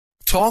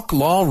Talk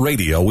Law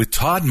Radio with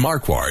Todd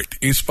Marquardt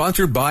is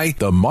sponsored by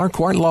the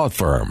Marquardt Law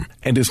Firm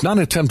and does not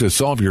attempt to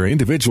solve your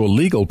individual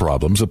legal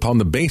problems upon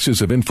the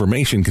basis of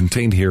information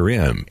contained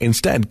herein.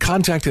 Instead,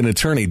 contact an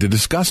attorney to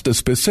discuss the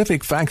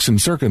specific facts and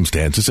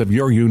circumstances of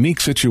your unique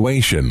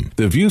situation.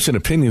 The views and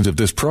opinions of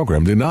this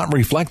program do not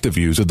reflect the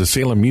views of the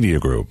Salem Media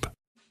Group.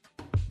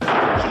 Order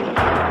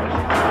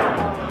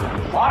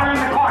in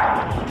the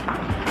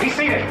court. Be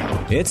seated.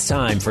 It's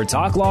time for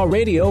Talk Law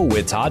Radio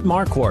with Todd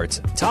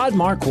Marquardt. Todd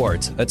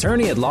Marquardt,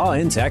 attorney at law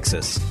in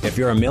Texas. If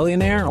you're a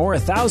millionaire or a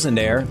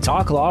thousandaire,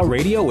 Talk Law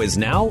Radio is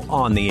now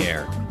on the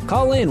air.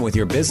 Call in with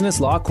your business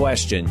law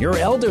question, your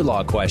elder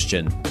law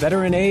question,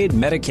 veteran aid,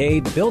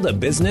 Medicaid, build a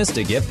business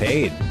to get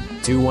paid.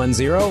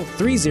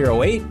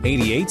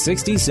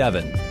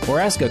 210-308-8867. Or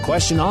ask a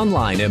question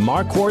online at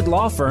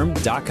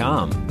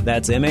marquardtlawfirm.com.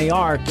 That's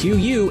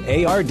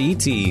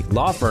MARQUARDT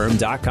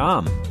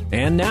lawfirm.com.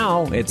 And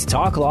now, it's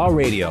Talk Law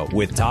Radio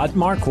with Todd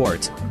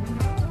Marquardt.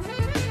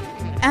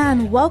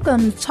 And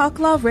welcome to Talk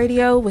Law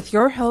Radio with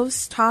your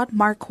host, Todd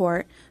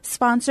Marquardt,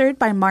 sponsored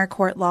by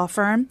Marquardt Law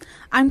Firm.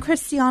 I'm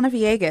Christiana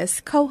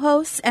Villegas,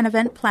 co-host and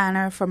event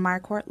planner for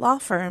Marquardt Law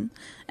Firm.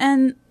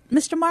 And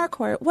Mr.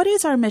 Marquardt, what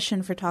is our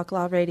mission for Talk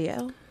Law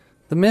Radio?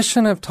 The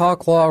mission of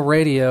Talk Law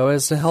Radio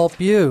is to help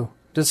you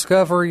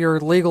discover your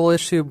legal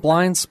issue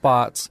blind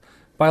spots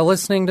by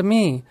listening to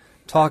me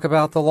talk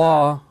about the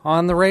law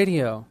on the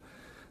radio.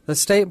 The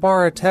State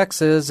Bar of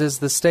Texas is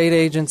the state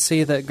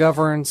agency that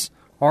governs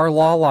our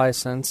law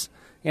license,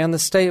 and the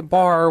State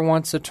Bar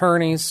wants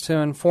attorneys to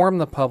inform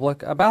the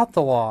public about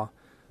the law,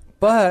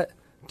 but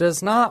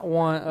does not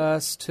want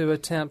us to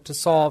attempt to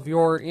solve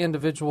your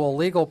individual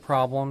legal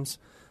problems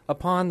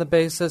upon the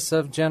basis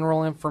of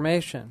general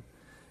information.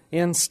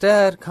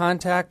 Instead,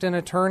 contact an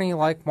attorney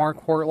like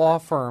Marquardt Law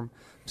Firm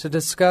to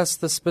discuss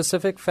the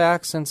specific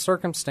facts and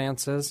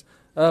circumstances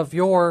of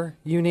your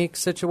unique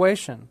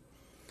situation.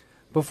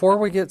 Before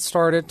we get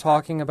started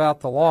talking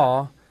about the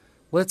law,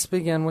 let's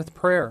begin with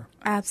prayer.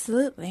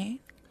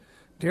 Absolutely.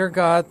 Dear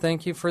God,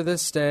 thank you for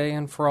this day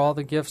and for all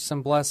the gifts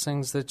and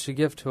blessings that you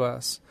give to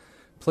us.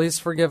 Please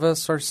forgive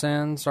us our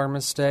sins, our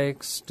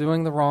mistakes,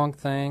 doing the wrong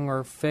thing,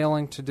 or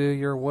failing to do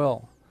your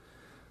will.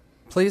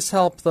 Please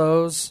help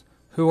those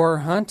who are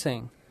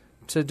hunting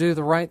to do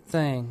the right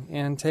thing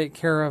and take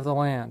care of the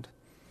land.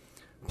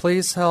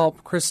 Please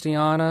help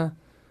Christiana,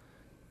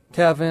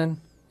 Kevin,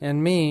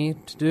 and me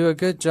to do a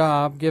good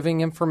job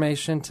giving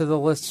information to the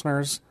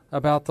listeners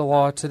about the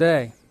law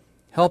today.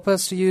 Help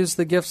us to use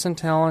the gifts and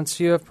talents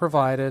you have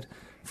provided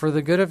for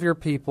the good of your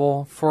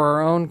people, for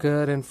our own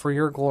good, and for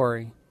your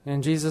glory.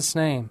 In Jesus'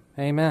 name,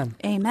 amen.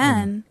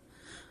 Amen.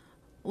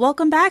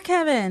 Welcome back,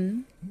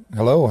 Kevin.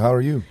 Hello, how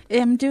are you?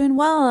 I'm doing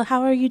well.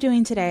 How are you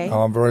doing today?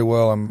 Oh, I'm very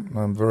well.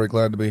 I'm very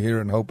glad to be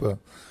here and hope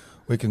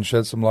we can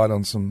shed some light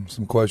on some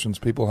questions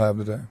people have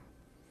today.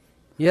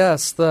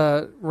 Yes,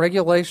 the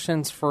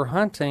regulations for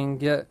hunting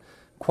get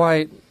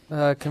quite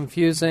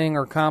confusing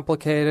or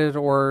complicated,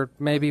 or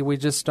maybe we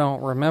just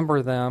don't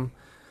remember them.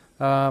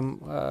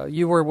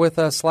 You were with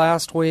us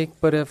last week,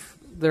 but if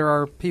there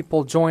are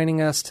people joining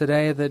us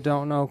today that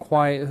don't know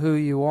quite who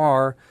you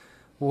are,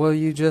 will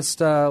you just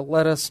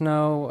let us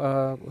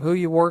know who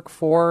you work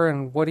for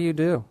and what do you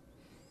do?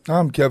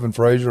 I'm Kevin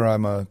Frazier.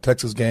 I'm a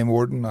Texas game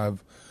warden.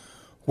 I've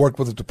worked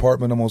with the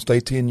department almost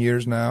 18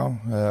 years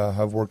now.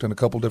 I've worked in a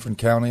couple different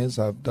counties.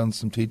 I've done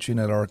some teaching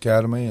at our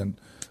academy, and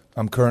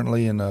I'm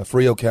currently in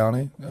Frio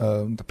County,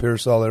 the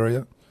Pearsall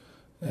area,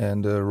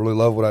 and really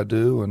love what I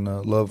do and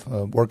love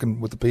working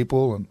with the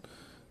people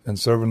and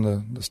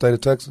serving the state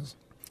of Texas.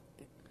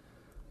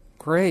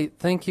 Great.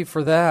 Thank you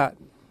for that.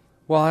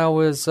 While I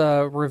was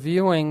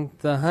reviewing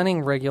the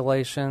hunting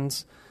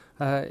regulations,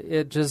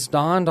 it just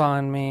dawned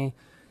on me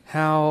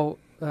how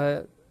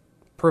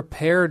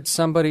prepared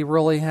somebody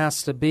really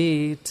has to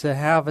be to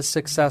have a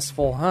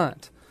successful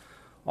hunt,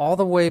 all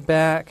the way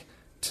back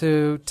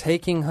to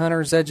taking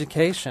hunter's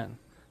education.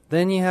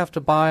 Then you have to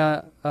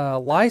buy a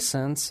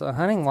license, a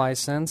hunting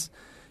license.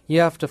 You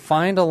have to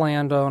find a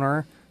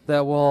landowner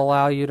that will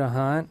allow you to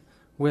hunt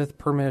with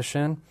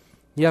permission.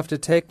 You have to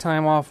take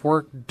time off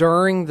work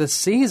during the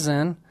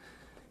season,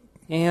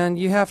 and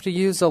you have to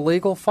use a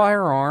legal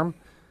firearm,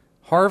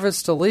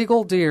 harvest a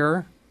legal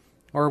deer,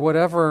 or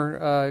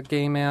whatever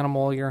game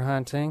animal you're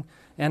hunting,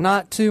 and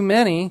not too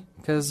many,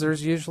 because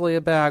there's usually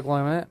a bag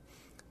limit.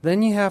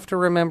 Then you have to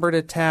remember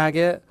to tag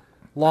it,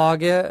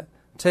 log it,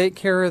 take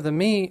care of the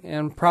meat,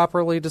 and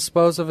properly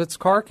dispose of its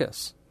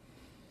carcass.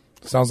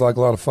 Sounds like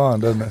a lot of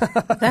fun, doesn't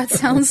it? That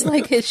sounds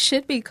like it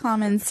should be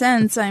common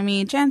sense. I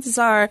mean, chances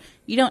are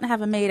you don't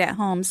have a maid at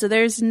home, so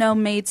there's no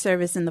maid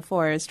service in the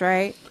forest,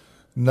 right?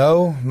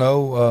 No,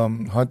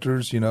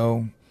 hunters,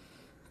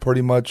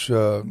 pretty much,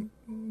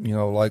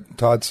 like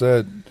Todd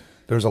said,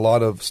 there's a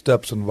lot of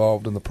steps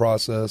involved in the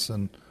process,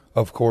 and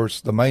of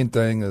course, the main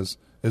thing is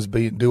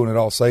doing it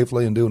all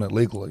safely and doing it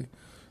legally.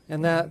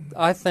 And that,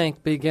 I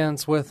think,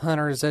 begins with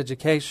hunter's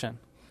education.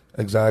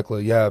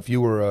 Exactly. Yeah, if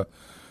you were,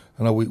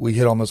 I know we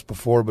hit on this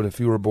before, but if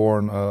you were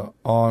born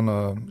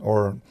on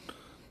or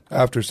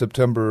after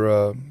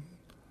September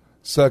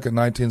Second,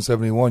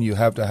 1971, you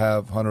have to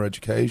have hunter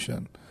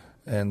education.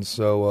 And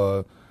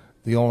so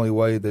the only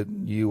way that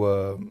you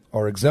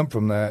are exempt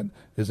from that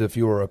is if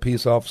you are a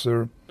peace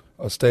officer,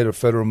 a state or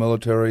federal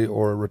military,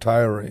 or a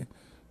retiree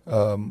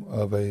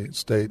of a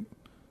state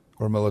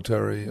or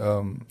military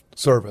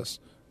service.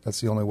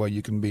 That's the only way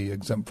you can be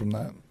exempt from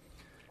that.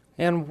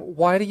 And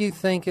why do you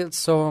think it's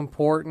so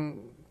important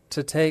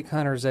to take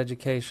hunter's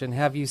education?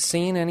 Have you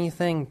seen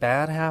anything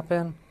bad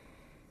happen?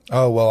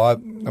 Oh, well, I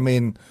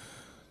mean,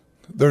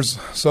 there's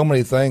so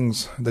many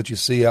things that you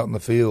see out in the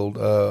field.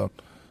 A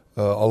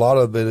lot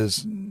of it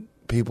is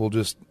people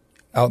just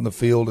out in the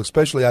field,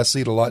 especially I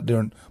see it a lot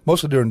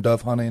mostly during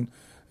dove hunting,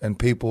 and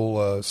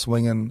people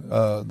swinging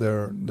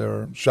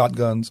their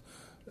shotguns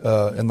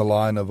in the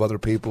line of other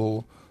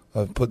people,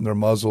 putting their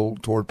muzzle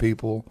toward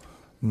people,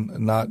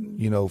 not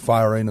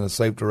firing in a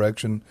safe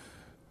direction.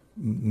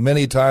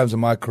 Many times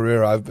in my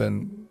career, I've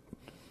been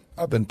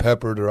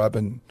peppered or I've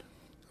been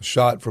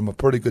shot from a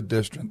pretty good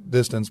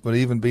distance, but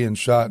even being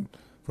shot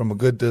from a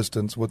good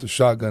distance with the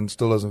shotgun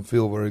still doesn't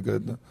feel very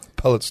good. The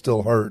pellets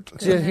still hurt.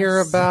 Did you hear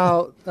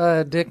about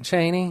Dick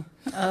Cheney,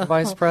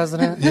 vice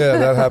president? Yeah,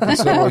 that happened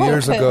several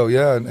years ago.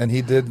 Yeah, and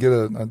he did get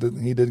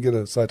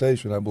a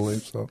citation, I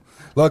believe. So,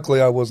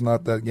 luckily, I was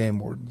not that game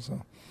warden.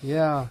 So.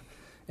 Yeah,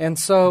 and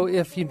so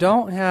if you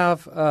don't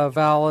have a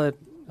valid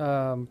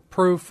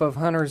proof of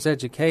hunter's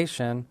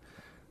education,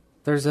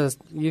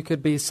 you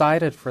could be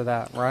cited for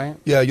that, right?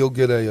 Yeah, you'll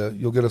get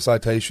a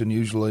citation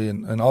usually,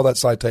 and all that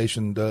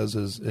citation does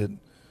is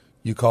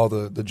you call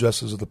the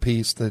justice of the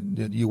peace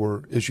that you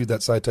were issued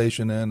that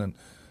citation in,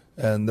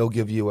 and they'll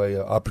give you a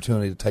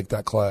opportunity to take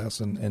that class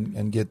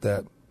and get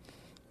that.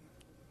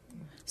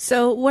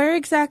 So where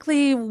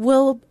exactly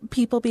will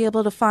people be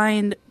able to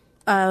find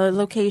a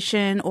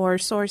location or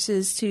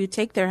sources to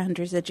take their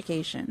hunter's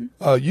education?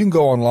 You can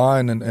go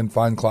online and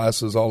find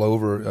classes all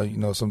over.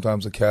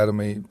 Sometimes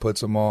Academy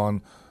puts them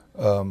on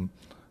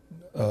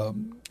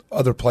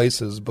other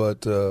places,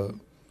 but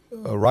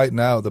right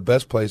now the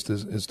best place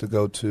is to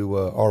go to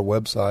our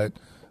website,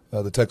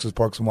 the Texas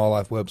Parks and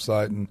Wildlife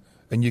website,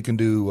 and you can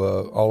do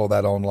all of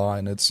that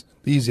online. It's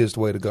the easiest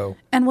way to go.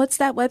 And what's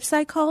that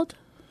website called?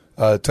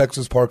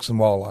 Texas Parks and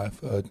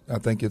Wildlife. I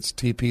think it's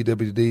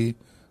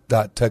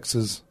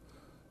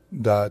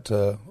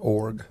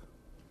tpwd.texas.org.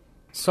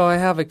 So I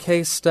have a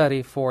case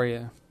study for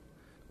you.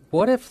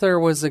 What if there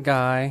was a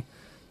guy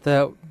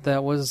that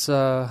was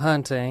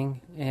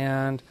hunting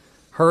and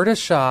heard a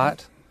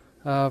shot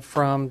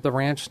from the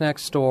ranch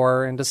next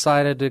door and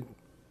decided to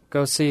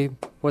go see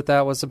what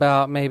that was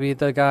about? Maybe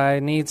the guy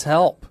needs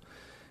help,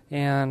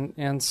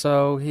 and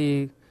so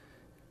he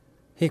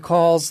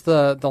calls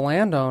the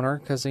landowner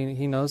because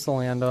he knows the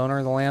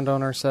landowner. The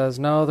landowner says,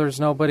 "No, there's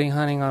nobody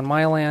hunting on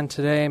my land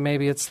today.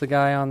 Maybe it's the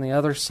guy on the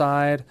other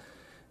side."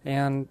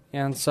 And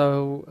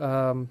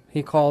so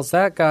he calls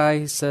that guy.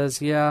 He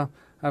says, "Yeah,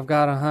 I've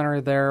got a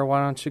hunter there.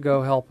 Why don't you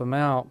go help him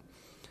out?"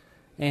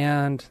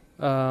 And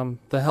the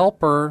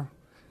helper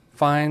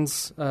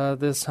finds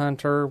this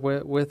hunter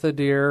with a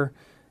deer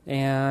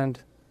and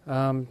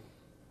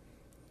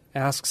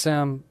asks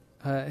him,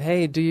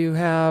 "Hey, do you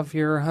have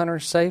your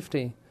hunter's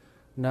safety?"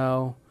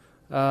 "No."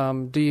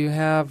 "Do you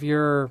have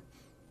your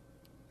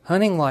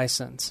hunting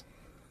license?"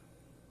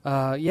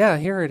 "Yeah,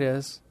 here it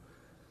is."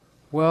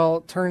 Well,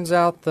 it turns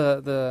out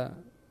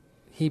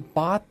he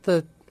bought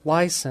the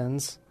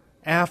license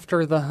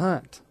after the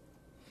hunt.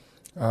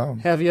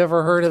 Have you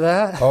ever heard of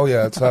that? Oh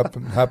yeah, it's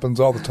happens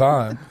all the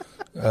time.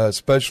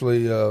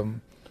 Especially,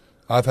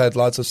 I've had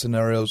lots of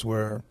scenarios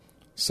where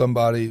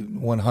somebody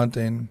went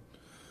hunting.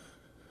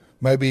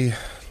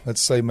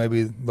 Let's say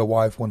the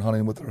wife went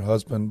hunting with her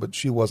husband, but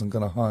she wasn't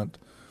going to hunt.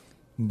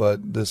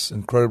 But this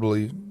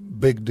incredibly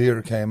big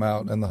deer came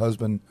out, and the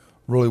husband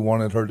really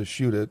wanted her to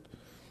shoot it.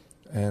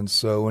 And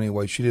so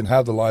anyway, she didn't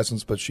have the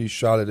license, but she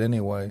shot it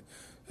anyway.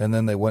 And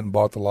then they went and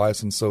bought the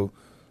license. So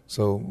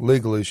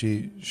legally,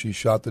 she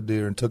shot the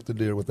deer and took the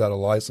deer without a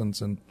license,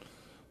 and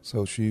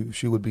so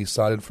she would be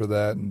cited for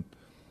that.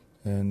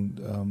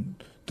 And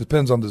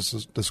depends on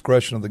the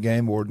discretion of the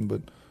game warden,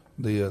 but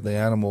the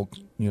animal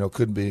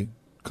could be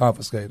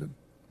confiscated.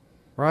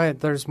 Right.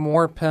 There's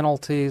more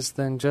penalties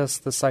than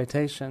just the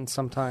citation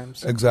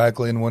sometimes.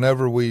 Exactly. And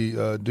whenever we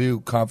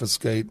do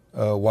confiscate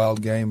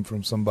wild game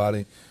from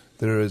somebody,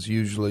 there is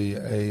usually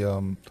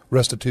a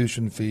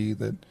restitution fee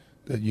that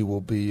you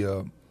will be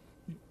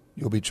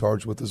you'll be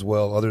charged with as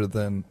well, other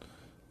than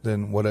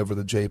whatever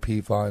the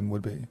JP fine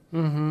would be.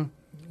 Mm-hmm.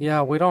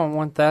 Yeah, we don't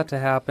want that to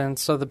happen.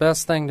 So the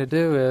best thing to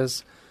do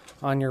is,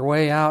 on your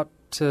way out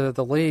to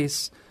the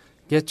lease,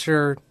 get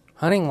your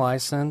hunting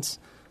license.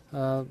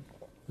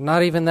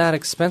 Not even that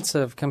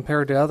expensive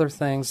compared to other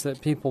things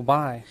that people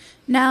buy.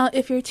 Now,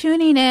 if you're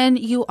tuning in,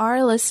 you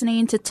are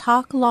listening to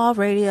Talk Law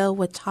Radio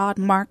with Todd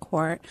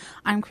Marquardt.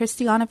 I'm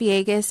Christiana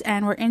Villegas,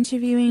 and we're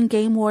interviewing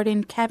Game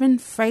Warden Kevin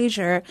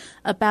Frazier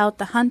about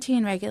the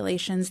hunting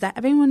regulations that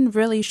everyone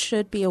really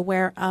should be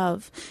aware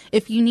of.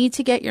 If you need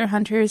to get your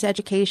hunter's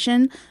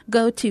education,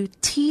 go to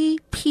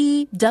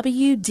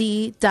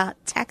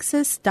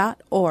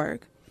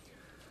tpwd.texas.org.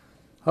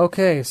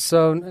 Okay,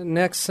 so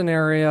next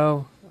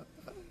scenario,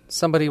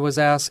 somebody was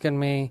asking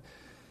me,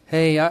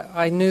 hey,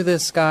 I knew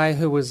this guy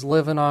who was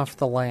living off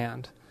the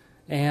land.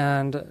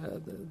 And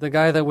the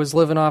guy that was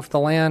living off the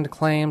land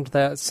claimed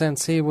that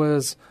since he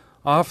was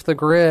off the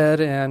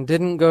grid and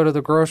didn't go to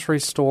the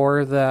grocery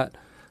store, that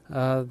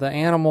the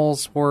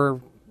animals were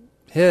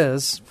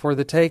his for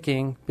the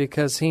taking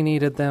because he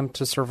needed them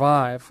to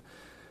survive.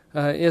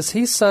 Is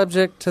he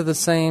subject to the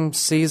same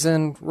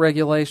season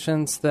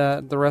regulations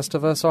that the rest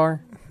of us are?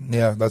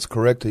 Yeah, that's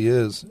correct. He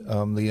is.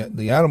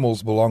 The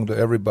animals belong to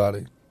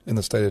everybody in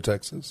the state of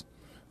Texas.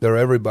 They're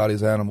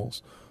everybody's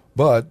animals.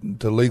 But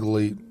to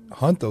legally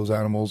hunt those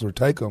animals or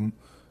take them,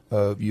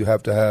 you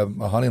have to have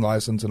a hunting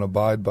license and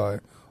abide by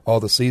all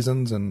the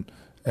seasons and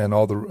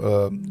all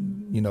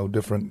the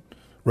different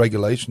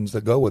regulations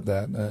that go with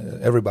that.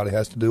 Everybody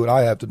has to do it.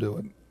 I have to do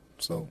it.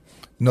 So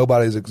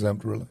nobody's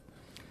exempt, really.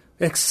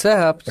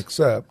 Except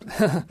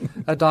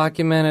a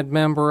documented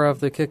member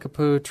of the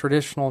Kickapoo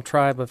Traditional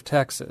Tribe of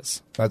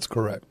Texas. That's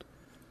correct.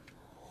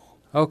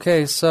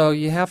 Okay, so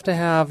you have to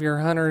have your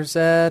hunter's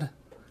ed,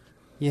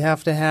 you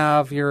have to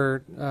have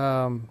your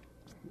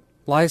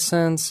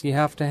license, you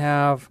have to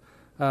have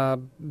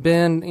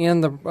been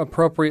in the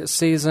appropriate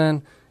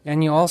season,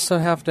 and you also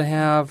have to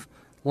have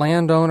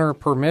landowner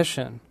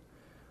permission.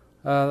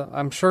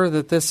 I'm sure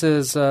that this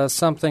is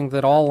something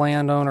that all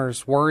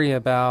landowners worry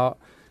about.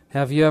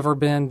 Have you ever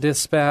been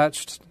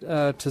dispatched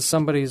to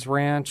somebody's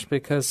ranch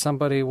because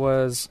somebody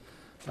was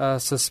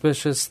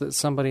suspicious that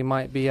somebody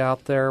might be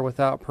out there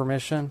without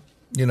permission?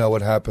 You know,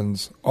 it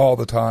happens all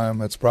the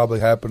time. It's probably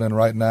happening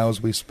right now as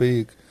we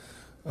speak.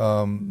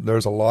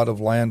 There's a lot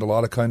of land, a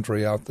lot of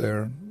country out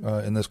there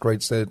in this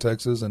great state of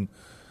Texas, and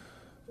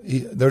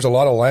there's a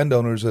lot of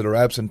landowners that are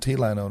absentee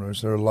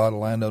landowners. There are a lot of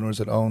landowners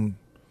that own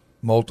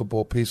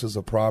multiple pieces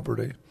of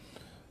property,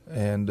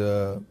 and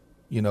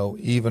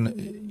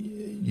even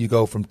you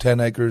go from 10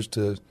 acres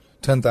to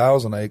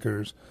 10,000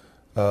 acres,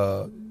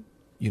 there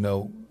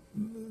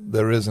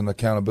is an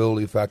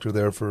accountability factor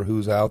there for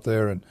who's out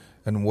there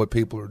and what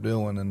people are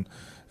doing, and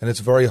it's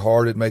very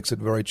hard. It makes it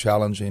very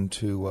challenging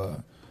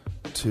to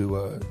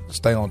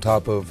stay on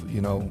top of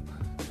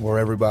where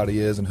everybody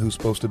is and who's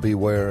supposed to be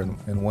where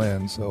and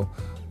when. So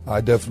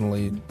I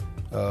definitely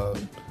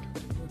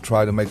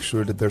try to make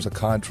sure that there's a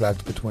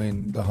contract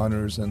between the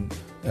hunters and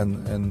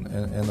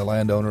the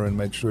landowner, and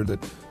make sure that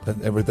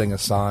everything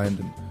is signed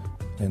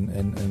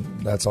and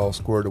that's all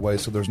squared away,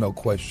 so there's no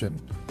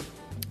question.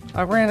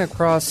 I ran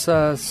across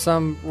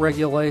some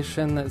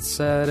regulation that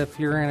said if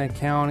you're in a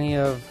county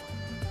of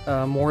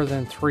more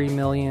than 3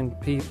 million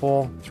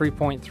people,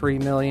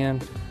 3.3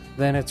 million,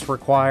 then it's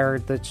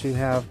required that you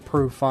have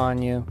proof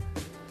on you.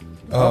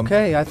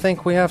 Okay, I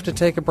think we have to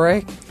take a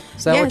break.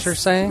 Is that what you're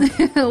saying?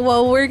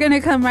 Well, we're going to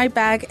come right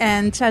back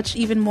and touch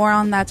even more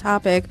on that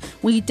topic.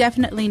 We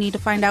definitely need to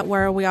find out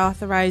where we're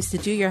authorized to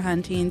do your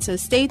hunting. So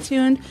stay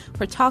tuned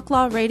for Talk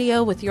Law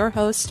Radio with your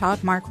host, Todd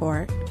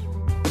Marquardt.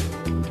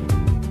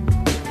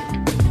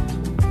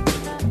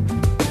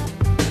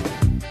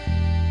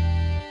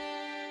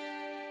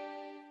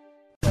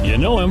 You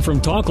know him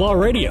from Talk Law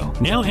Radio.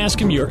 Now ask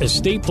him your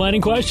estate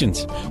planning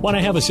questions. Want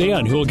to have a say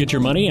on who will get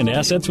your money and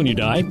assets when you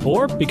die,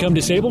 or become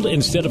disabled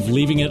instead of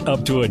leaving it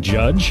up to a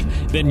judge?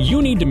 Then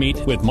you need to meet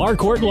with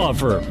Marquardt Law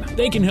Firm.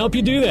 They can help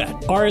you do that.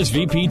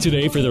 RSVP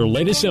today for their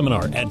latest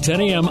seminar at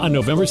 10 a.m. on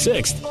November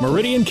 6th.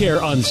 Meridian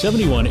Care on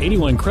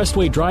 7181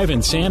 Crestway Drive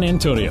in San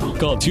Antonio.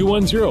 Call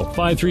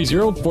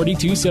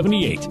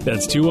 210-530-4278.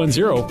 That's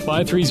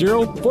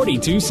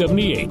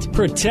 210-530-4278.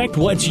 Protect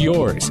what's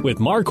yours with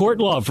Marquardt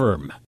Law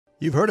Firm.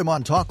 You've heard him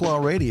on Talk Law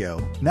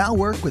Radio. Now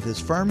work with his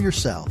firm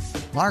yourself.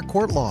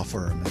 Marquardt Law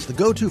Firm is the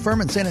go-to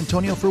firm in San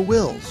Antonio for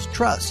wills,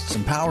 trusts,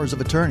 and powers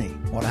of attorney.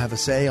 Want to have a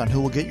say on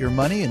who will get your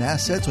money and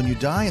assets when you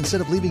die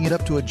instead of leaving it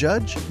up to a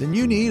judge? Then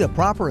you need a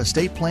proper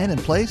estate plan in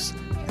place,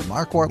 and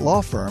Marquardt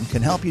Law Firm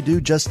can help you do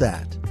just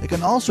that. They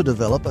can also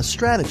develop a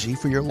strategy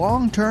for your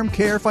long-term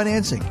care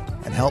financing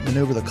and help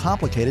maneuver the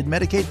complicated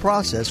Medicaid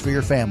process for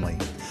your family.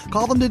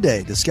 Call them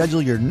today to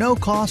schedule your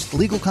no-cost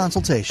legal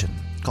consultation.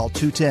 Call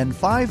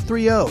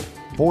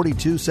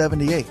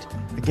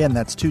 210-530-4278. Again,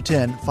 that's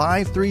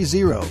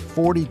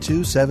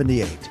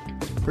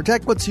 210-530-4278.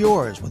 Protect what's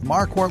yours with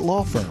Marquardt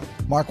Law Firm.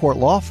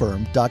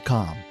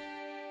 MarquardtLawFirm.com.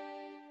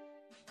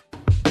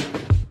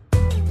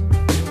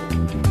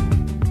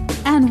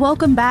 And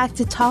welcome back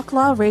to Talk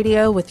Law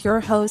Radio with your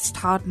host,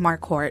 Todd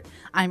Marquardt.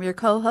 I'm your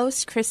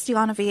co-host,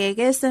 Cristiana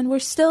Villegas, and we're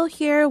still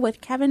here with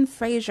Kevin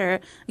Frazier,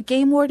 a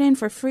game warden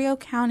for Frio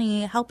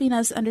County, helping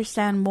us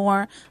understand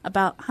more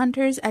about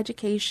hunters'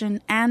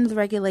 education and the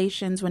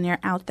regulations when you're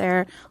out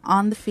there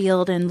on the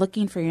field and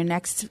looking for your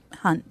next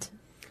hunt.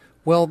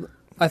 Well,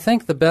 I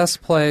think the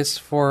best place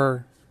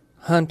for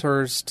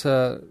hunters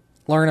to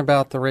learn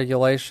about the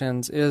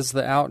regulations is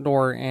the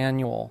Outdoor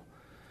Annual.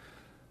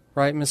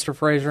 Right, Mr.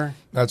 Frazier?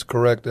 That's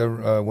correct.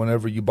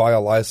 Whenever you buy a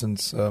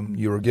license,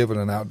 you are given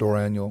an Outdoor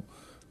Annual.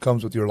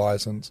 Comes with your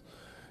license.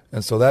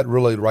 And so that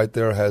really right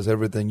there has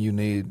everything you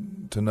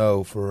need to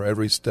know for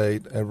every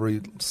state,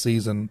 every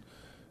season,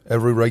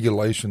 every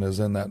regulation is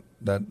in that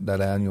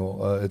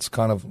annual. It's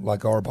kind of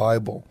like our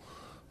Bible.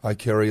 I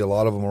carry a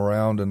lot of them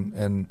around,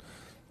 and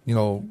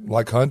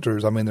like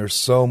hunters, I mean, there's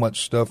so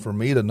much stuff for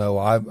me to know.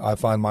 I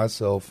find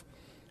myself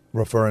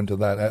referring to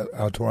that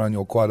outdoor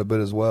annual quite a bit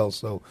as well.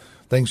 So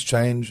things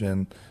change,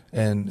 and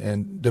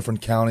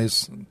different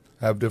counties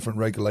have different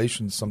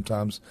regulations.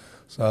 Sometimes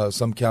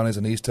some counties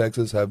in East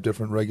Texas have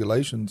different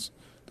regulations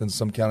than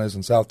some counties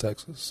in South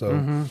Texas.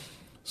 So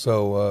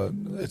so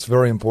it's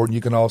very important.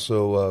 You can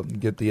also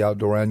get the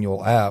Outdoor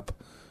Annual app,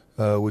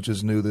 which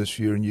is new this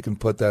year, and you can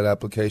put that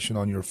application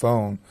on your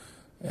phone,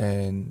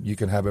 and you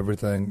can have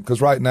everything.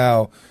 Because right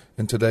now,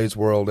 in today's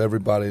world,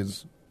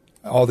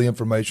 all the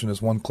information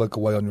is one click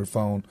away on your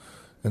phone.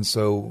 And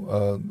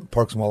so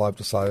Parks and Wildlife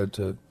decided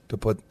to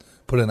put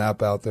an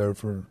app out there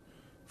for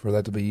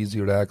that to be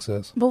easier to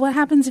access. But what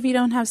happens if you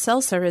don't have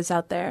cell service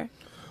out there?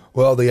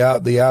 Well, the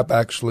app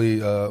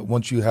actually,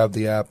 once you have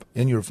the app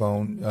in your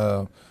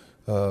phone,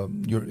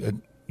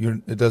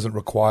 it doesn't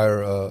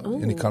require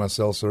any kind of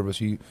cell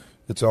service.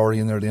 It's already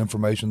in there. The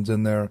information's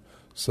in there.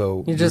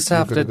 So you just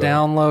have to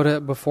download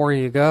it before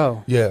you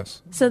go.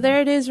 Yes. So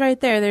there it is right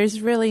there. There's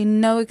really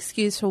no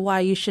excuse for why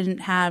you shouldn't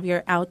have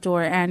your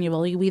Outdoor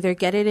Annual. You either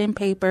get it in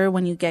paper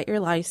when you get your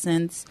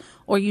license,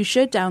 or you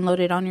should download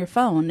it on your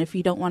phone if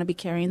you don't want to be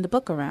carrying the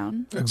book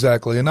around.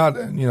 Exactly. And I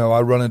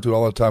run into it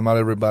all the time. Not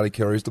everybody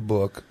carries the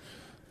book.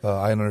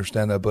 I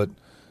understand that, but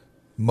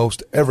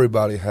most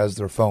everybody has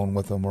their phone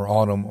with them or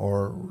on them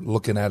or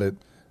looking at it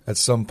at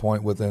some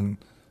point within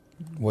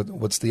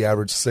what's the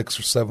average 6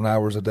 or 7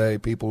 hours a day.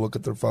 People look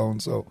at their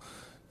phone. So,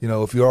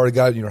 if you already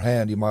got it in your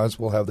hand, you might as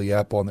well have the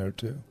app on there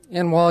too.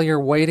 And while you're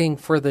waiting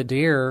for the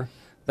deer,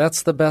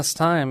 that's the best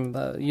time.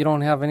 You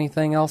don't have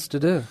anything else to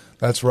do.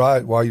 That's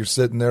right. While you're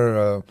sitting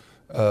there,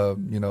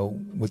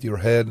 with your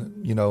head,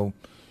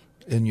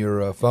 in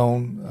your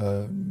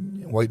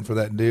phone, waiting for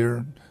that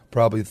deer.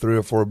 Probably 3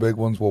 or 4 big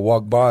ones will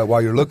walk by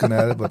while you're looking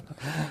at it, but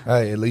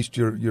hey, at least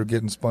you're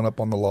getting spun up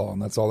on the law,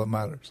 and that's all that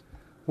matters.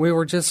 We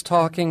were just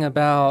talking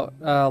about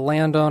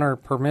landowner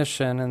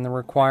permission and the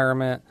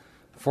requirement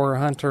for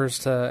hunters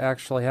to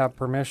actually have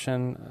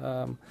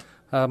permission.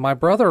 My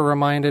brother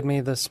reminded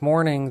me this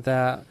morning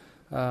that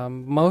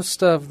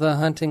most of the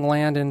hunting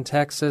land in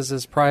Texas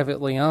is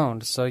privately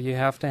owned, so you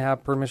have to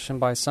have permission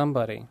by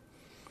somebody.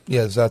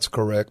 Yes, that's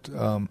correct.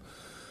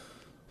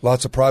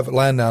 Lots of private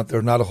land out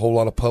there, not a whole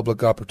lot of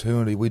public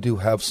opportunity. We do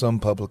have some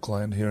public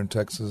land here in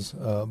Texas,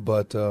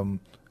 but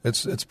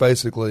it's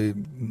basically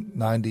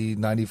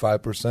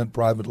 90-95%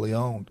 privately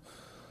owned.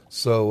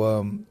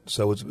 So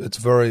it's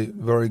very,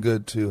 very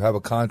good to have a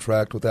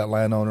contract with that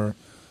landowner.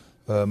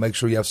 Make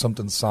sure you have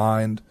something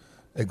signed,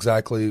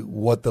 exactly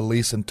what the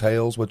lease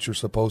entails, what you're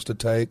supposed to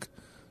take,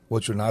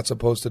 what you're not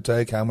supposed to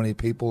take, how many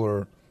people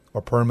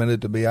are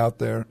permitted to be out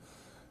there.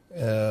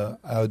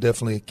 I would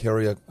definitely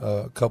carry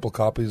a couple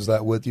copies of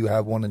that with you.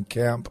 Have one in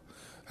camp,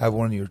 have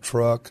one in your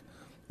truck.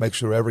 Make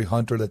sure every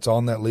hunter that's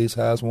on that lease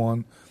has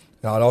one.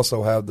 Now, I'd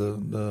also have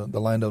the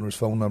landowner's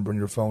phone number in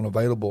your phone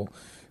available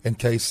in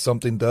case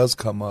something does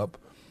come up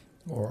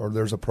or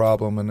there's a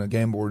problem and a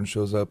game warden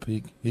shows up.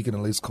 He can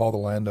at least call the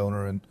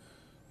landowner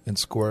and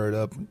square it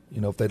up,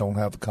 if they don't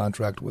have the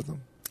contract with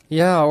them.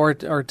 Yeah,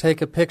 or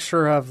take a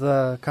picture of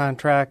the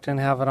contract and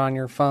have it on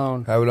your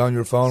phone. Have it on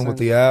your phone with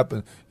the app,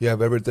 and you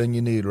have everything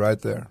you need right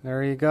there.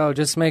 There you go.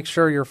 Just make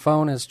sure your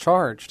phone is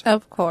charged.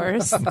 Of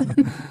course.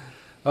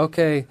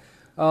 Okay.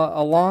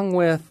 Along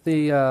with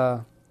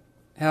the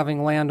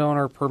having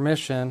landowner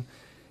permission,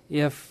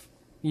 if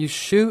you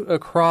shoot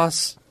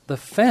across the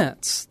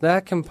fence,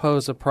 that can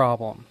pose a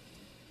problem.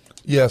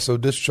 Yeah, so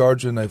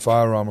discharging a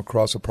firearm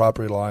across a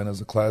property line is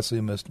a Class C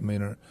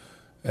misdemeanor.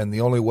 And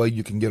the only way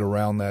you can get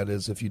around that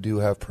is if you do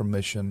have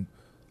permission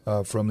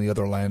from the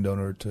other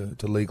landowner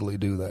to legally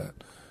do that.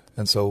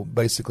 And so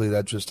basically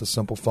that's just a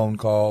simple phone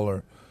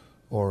call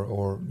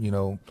or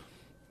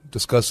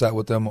discuss that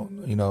with them,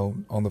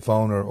 on the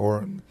phone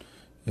or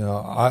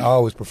I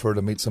always prefer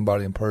to meet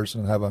somebody in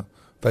person and have a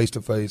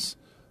face-to-face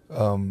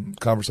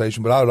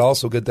conversation. But I would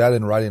also get that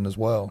in writing as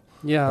well.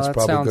 Yeah, that's that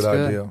probably sounds a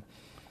good idea.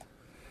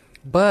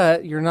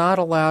 But you're not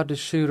allowed to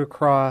shoot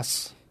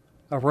across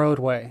a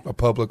roadway. A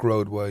public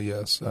roadway,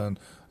 yes. And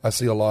I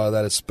see a lot of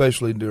that,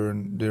 especially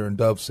during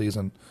dove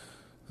season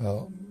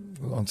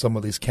on some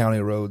of these county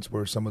roads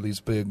where some of these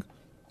big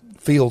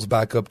fields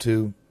back up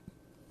to.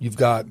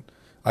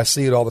 I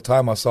see it all the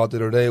time. I saw it the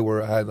other day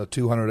where I had a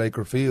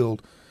 200-acre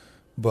field,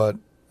 but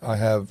I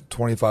have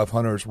 25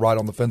 hunters right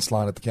on the fence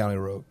line at the county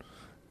road.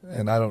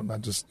 And I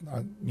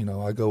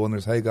go and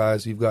there's, hey,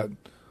 guys, you've got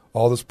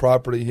all this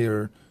property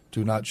here.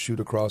 Do not shoot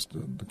across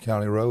the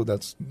county road.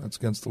 That's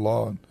against the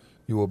law, and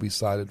you will be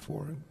cited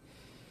for it.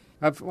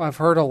 I've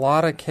heard a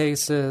lot of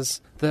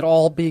cases that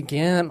all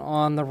begin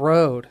on the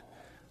road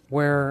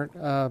where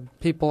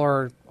people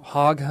are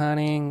hog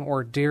hunting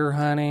or deer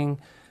hunting,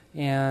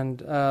 and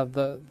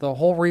the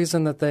whole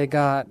reason that they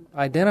got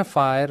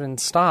identified and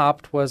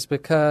stopped was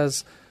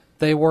because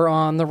they were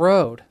on the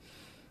road.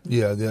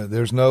 Yeah,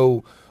 there's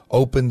no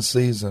open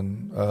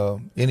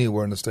season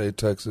anywhere in the state of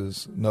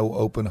Texas, no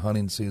open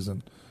hunting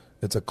season.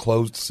 it's a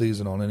closed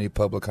season on any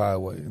public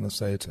highway in the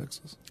state of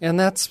Texas. And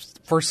that's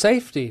for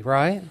safety,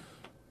 right?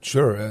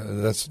 Sure,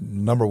 that's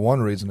number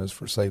one reason is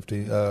for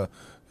safety.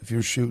 If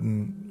you're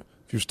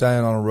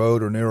standing on a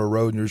road or near a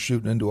road and you're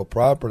shooting into a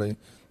property,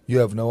 you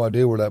have no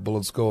idea where that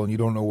bullet's going. You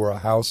don't know where a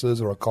house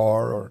is or a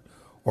car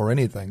or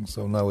anything.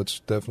 So, no, it's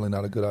definitely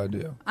not a good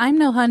idea. I'm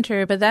no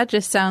hunter, but that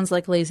just sounds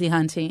like lazy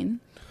hunting.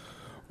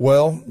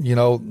 Well,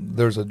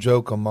 there's a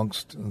joke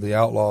amongst the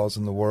outlaws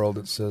in the world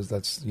that says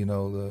that's,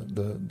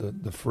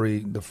 the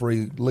free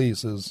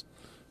lease is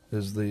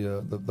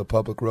the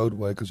public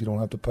roadway because you don't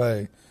have to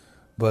pay.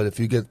 But if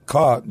you get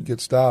caught and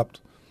get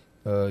stopped,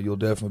 you'll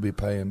definitely be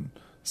paying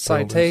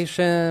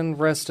citation,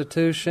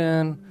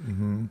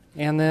 restitution,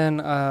 and then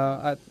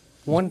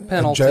one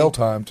penalty. And jail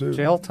time, too.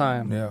 Jail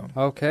time. Yeah.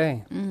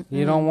 Okay.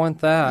 You don't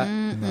want that.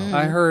 No.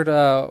 I heard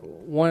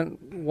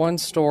one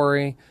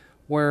story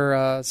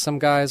where some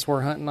guys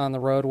were hunting on the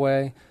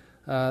roadway.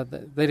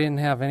 They didn't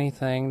have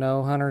anything,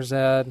 no hunter's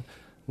ed,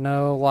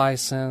 no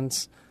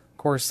license. Of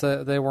course,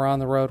 they were on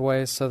the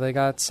roadway, so they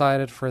got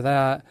cited for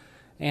that.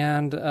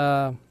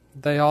 And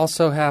they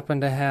also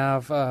happened to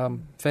have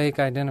fake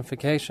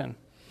identification.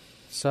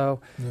 So,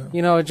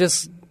 it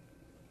just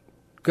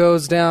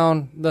goes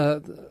down the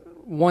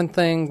one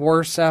thing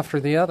worse after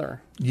the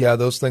other. Yeah,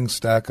 those things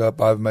stack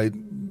up. I've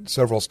made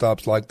several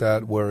stops like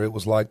that where it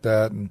was like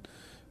that, and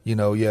you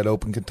had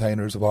open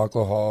containers of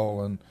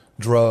alcohol and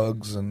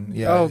drugs, and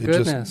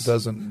goodness.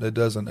 It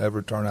doesn't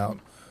ever turn out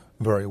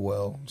very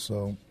well.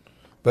 So,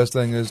 best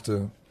thing is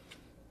to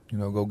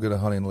go get a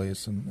hunting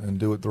lease and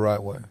do it the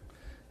right way.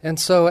 And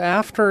so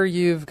after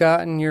you've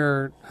gotten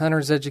your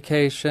hunter's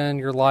education,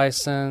 your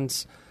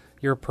license,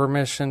 your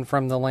permission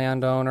from the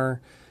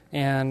landowner,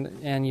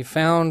 and you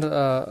found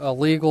a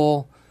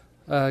legal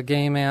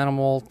game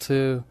animal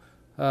to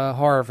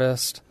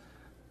harvest,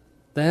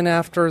 then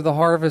after the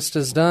harvest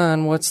is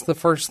done, what's the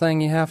first thing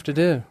you have to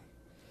do?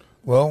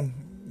 Well,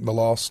 the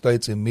law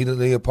states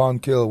immediately upon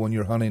kill when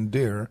you're hunting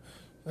deer,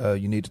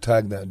 you need to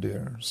tag that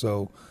deer.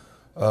 So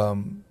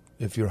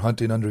if you're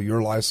hunting under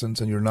your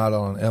license and you're not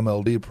on an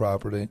MLD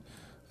property,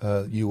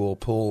 you will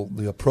pull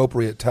the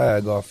appropriate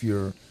tag off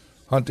your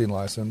hunting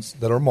license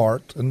that are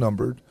marked and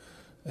numbered,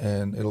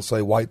 and it'll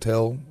say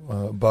whitetail,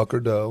 buck or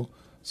doe.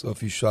 So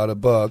if you shot a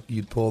buck,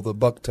 you'd pull the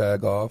buck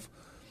tag off.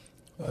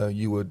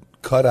 You would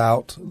cut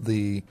out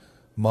the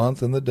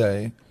month and the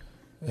day,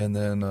 and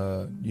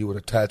then you would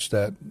attach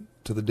that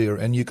to the deer.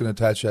 And you can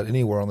attach that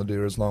anywhere on the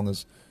deer as long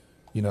as,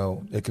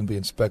 it can be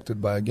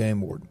inspected by a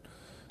game warden.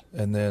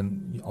 And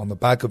then on the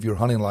back of your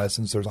hunting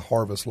license, there's a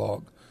harvest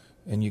log.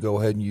 And you go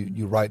ahead and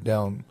you write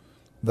down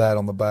that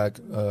on the back,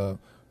 and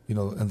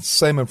the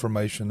same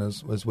information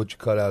as what you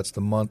cut out. It's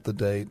the month, the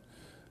date,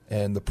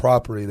 and the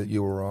property that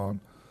you were on.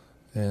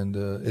 And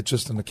it's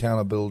just an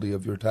accountability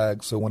of your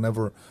tags. So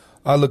whenever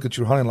I look at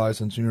your hunting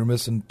license and you're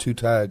missing 2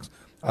 tags,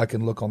 I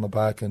can look on the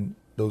back and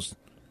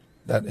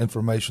that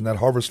information, that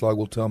harvest log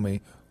will tell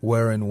me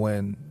where and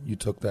when you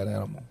took that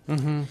animal.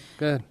 Mm-hmm.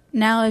 Good.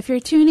 Now, if you're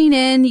tuning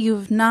in,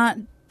 you've not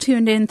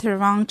tuned in to the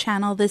wrong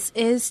channel. This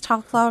is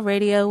Talk Law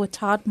Radio with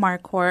Todd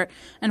Marquardt,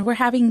 and we're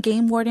having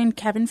Game Warden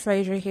Kevin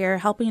Frazier here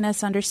helping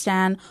us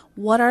understand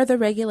what are the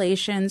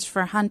regulations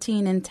for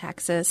hunting in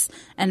Texas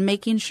and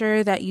making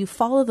sure that you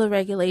follow the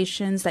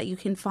regulations that you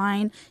can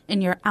find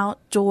in your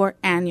outdoor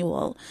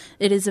annual.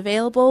 It is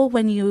available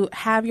when you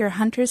have your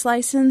hunter's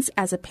license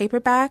as a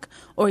paperback,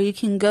 or you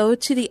can go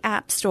to the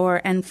App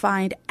Store and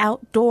find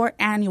Outdoor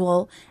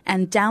Annual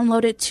and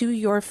download it to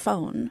your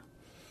phone.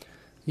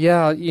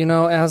 Yeah,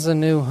 as a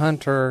new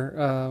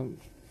hunter,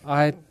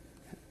 I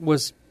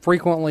was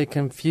frequently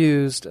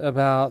confused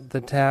about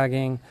the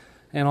tagging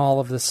and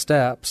all of the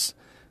steps.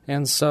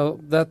 And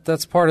so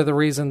that's part of the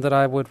reason that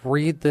I would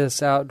read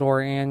this Outdoor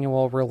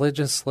Annual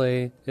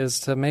religiously, is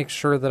to make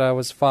sure that I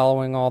was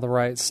following all the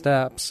right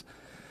steps.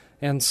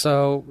 And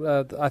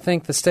so I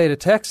think the state of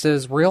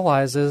Texas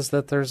realizes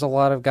that there's a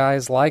lot of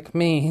guys like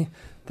me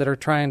that are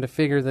trying to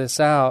figure this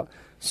out.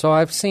 So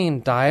I've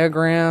seen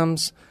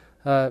diagrams,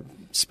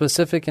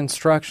 specific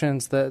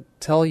instructions that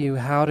tell you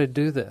how to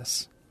do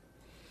this.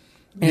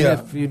 And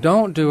if you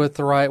don't do it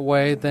the right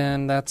way,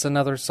 then that's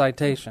another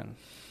citation.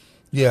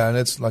 Yeah, and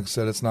it's like I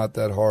said, it's not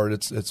that hard.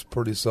 It's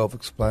pretty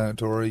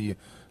self-explanatory.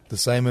 The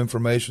same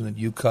information that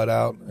you cut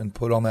out and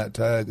put on that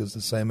tag is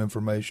the same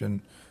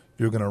information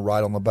you're going to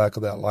write on the back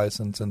of that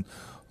license. And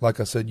like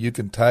I said, you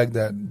can tag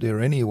that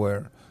deer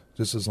anywhere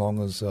just as long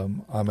as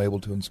I'm able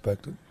to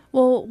inspect it.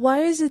 Well,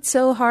 why is it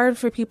so hard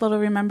for people to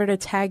remember to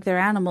tag their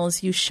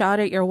animals? You shot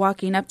it, you're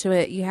walking up to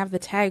it, you have the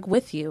tag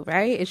with you,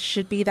 right? It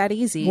should be that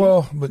easy.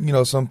 Well, but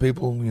some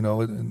people,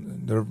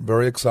 they're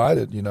very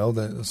excited.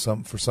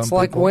 That for some it's people,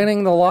 like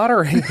winning the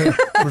lottery.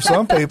 For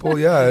some people,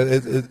 yeah,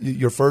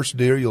 your first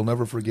deer, you'll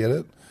never forget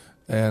it.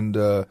 And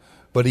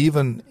but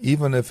even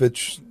if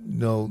it's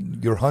your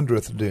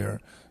 100th deer,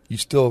 you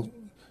still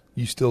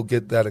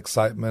get that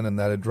excitement and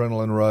that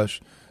adrenaline rush.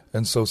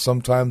 And so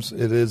sometimes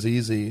it is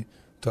easy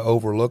to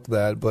overlook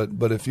that,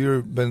 but if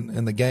you've been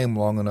in the game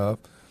long enough,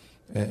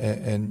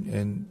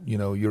 and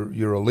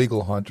you're a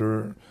legal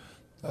hunter,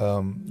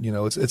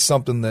 It's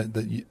something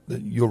that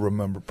you'll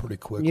remember pretty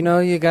quickly.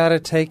 You got to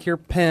take your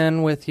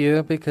pen with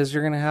you because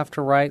you're going to have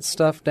to write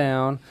stuff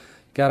down.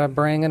 Got to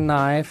bring a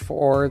knife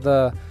or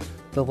the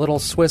little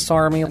Swiss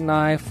Army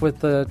knife with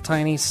the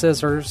tiny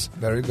scissors.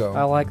 There you go.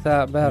 I like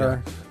that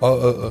better. Yeah.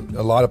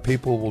 A lot of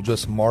people will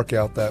just mark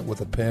out that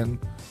with a pen,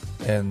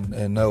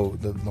 and no,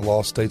 the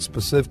law states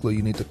specifically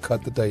you need to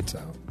cut the dates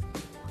out.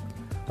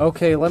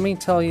 Okay, let me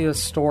tell you a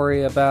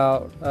story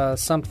about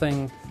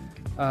something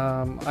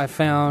I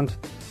found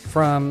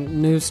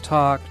from News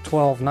Talk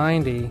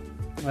 1290.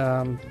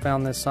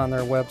 Found this on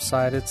their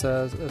website. It's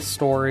a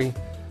story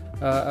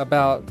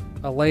about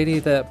a lady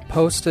that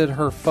posted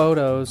her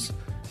photos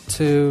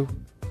to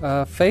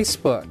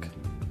Facebook.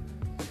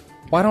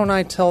 Why don't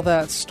I tell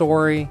that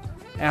story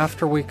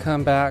after we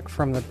come back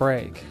from the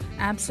break?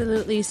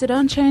 Absolutely. So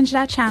don't change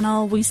that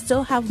channel. We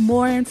still have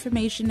more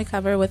information to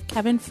cover with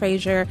Kevin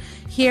Frazier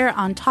here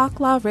on Talk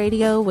Law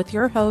Radio with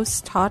your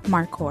host, Todd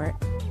Marquardt.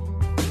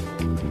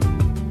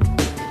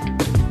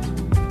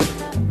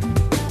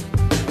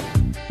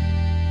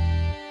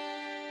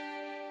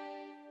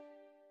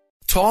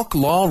 Talk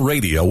Law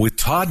Radio with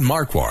Todd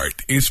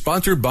Marquardt is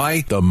sponsored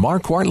by the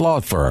Marquardt Law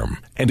Firm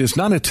and does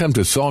not attempt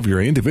to solve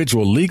your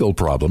individual legal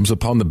problems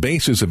upon the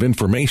basis of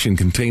information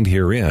contained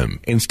herein.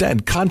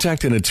 Instead,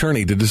 contact an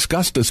attorney to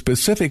discuss the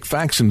specific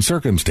facts and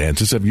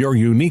circumstances of your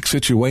unique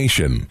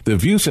situation. The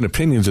views and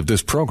opinions of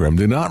this program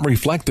do not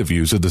reflect the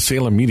views of the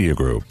Salem Media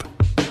Group.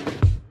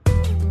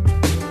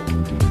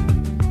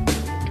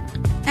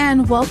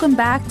 And welcome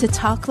back to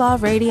Talk Law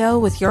Radio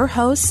with your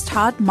host,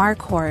 Todd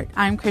Marquardt.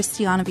 I'm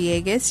Christiana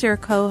Villegas, your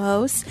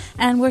co-host,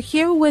 and we're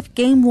here with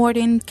Game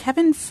Warden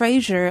Kevin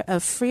Frazier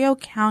of Frio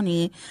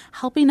County,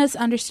 helping us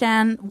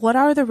understand what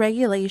are the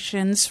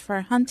regulations for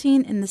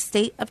hunting in the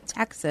state of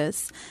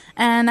Texas.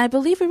 And I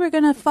believe we were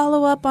going to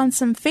follow up on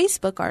some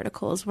Facebook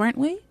articles, weren't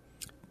we?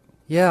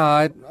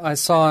 Yeah, I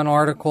saw an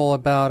article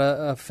about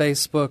a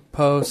Facebook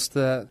post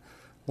that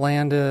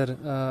landed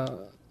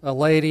a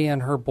lady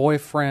and her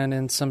boyfriend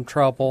in some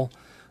trouble,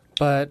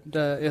 but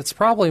it's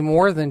probably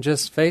more than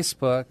just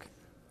Facebook.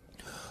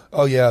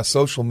 Oh, yeah,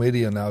 social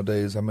media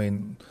nowadays. I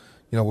mean,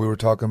 we were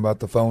talking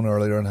about the phone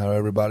earlier and how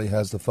everybody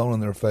has the phone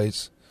in their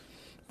face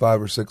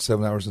 5 or 6,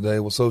 7 hours a day.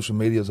 Well, social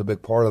media is a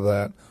big part of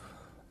that.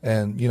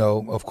 And,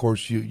 of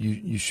course,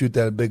 you shoot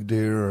that big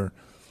deer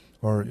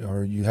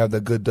or you have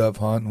that good dove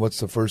hunt, and what's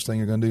the first thing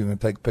you're going to do? You're going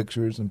to take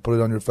pictures and put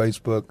it on your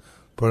Facebook,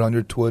 put it on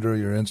your Twitter,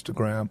 your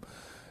Instagram.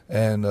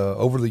 And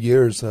over the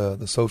years,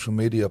 the social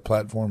media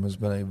platform has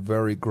been a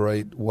very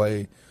great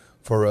way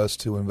for us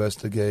to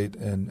investigate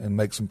and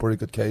make some pretty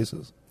good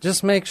cases.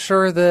 Just make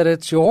sure that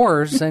it's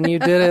yours and you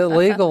did it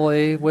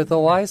legally with a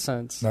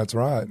license. That's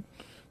right.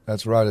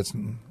 That's right. It's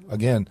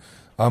again,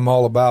 I'm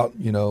all about,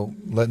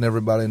 letting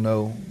everybody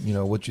know,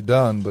 what you've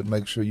done, but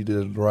make sure you did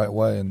it the right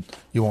way and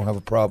you won't have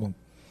a problem.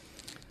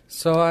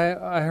 So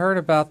I heard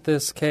about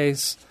this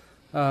case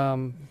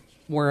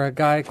where a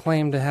guy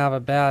claimed to have a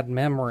bad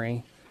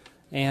memory.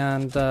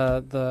 And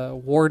the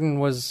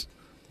warden was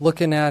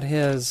looking at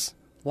his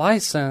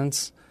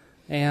license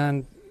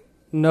and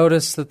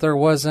noticed that there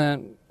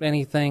wasn't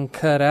anything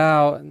cut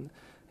out.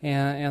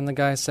 And the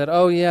guy said,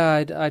 "Oh,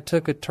 yeah, I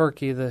took a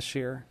turkey this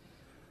year."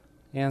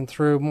 And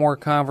through more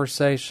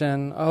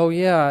conversation, "Oh,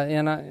 yeah,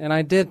 and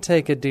I did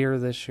take a deer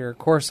this year." Of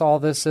course, all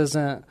this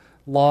isn't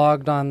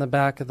logged on the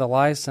back of the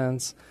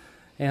license.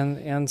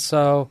 And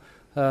so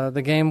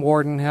the game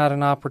warden had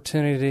an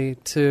opportunity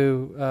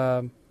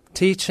to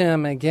teach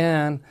him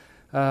again,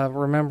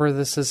 remember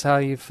this is how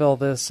you fill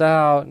this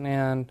out,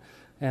 and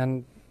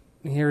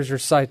here's your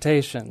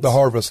citations. The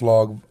harvest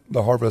log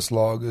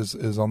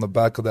is on the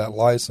back of that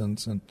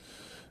license, and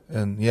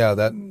yeah,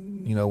 that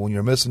when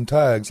you're missing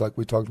tags like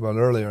we talked about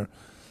earlier,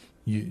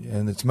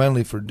 and it's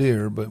mainly for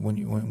deer, but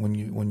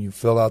when you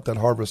fill out that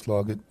harvest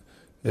log,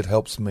 it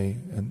helps me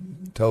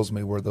and tells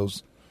me where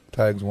those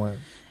tags went.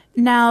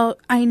 Now,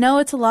 I know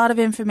it's a lot of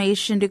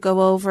information to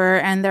go over,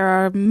 and there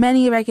are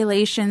many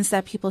regulations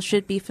that people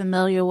should be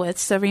familiar with.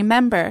 So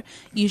remember,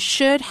 you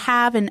should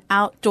have an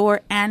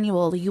outdoor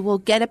annual. You will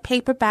get a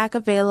paperback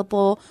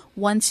available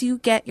once you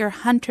get your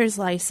hunter's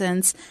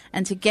license.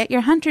 And to get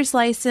your hunter's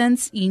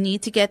license, you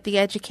need to get the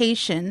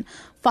education.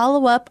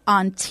 Follow up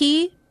on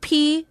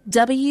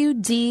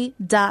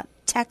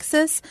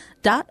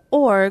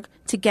tpwd.texas.org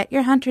to get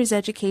your hunter's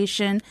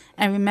education.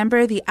 And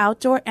remember, the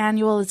Outdoor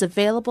Annual is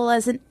available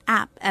as an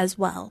app as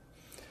well.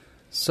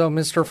 So,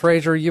 Mr.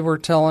 Frazier, you were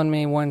telling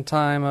me one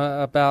time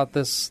about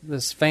this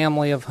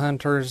family of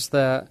hunters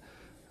that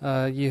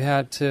you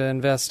had to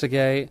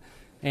investigate,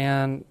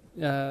 and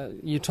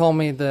you told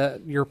me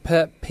that your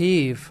pet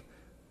peeve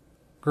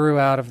grew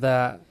out of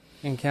that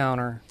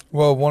encounter.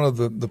 Well, one of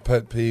the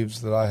pet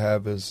peeves that I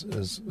have is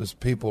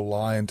people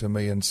lying to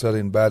me and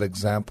setting bad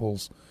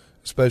examples,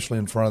 especially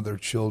in front of their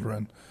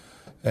children.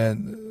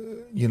 And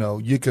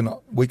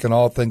we can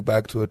all think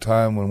back to a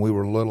time when we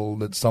were little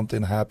that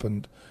something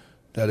happened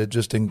that it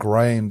just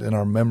ingrained in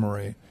our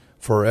memory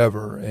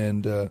forever.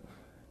 And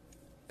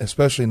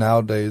especially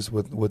nowadays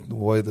with the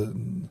way the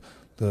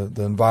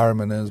the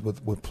environment is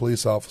with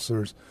police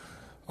officers.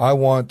 I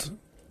want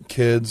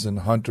kids and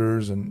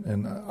hunters,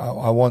 and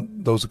I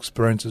want those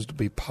experiences to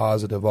be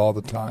positive all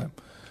the time.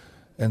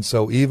 And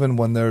so even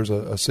when there's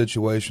a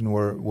situation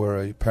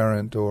where a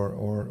parent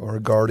or a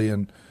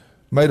guardian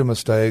made a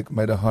mistake,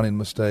 made a hunting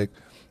mistake,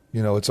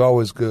 it's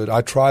always good.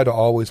 I try to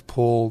always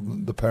pull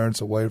the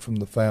parents away from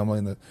the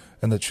family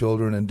and the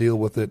children and deal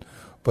with it.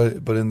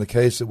 But in the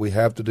case that we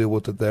have to deal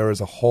with it there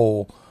as a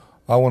whole,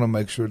 I want to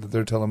make sure that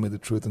they're telling me the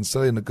truth and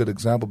setting a good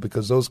example,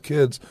 because those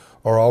kids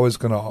are always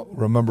going to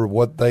remember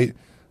what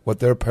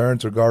their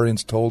parents or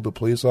guardians told the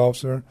police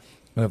officer,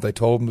 and if they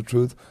told them the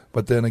truth,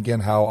 but then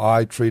again how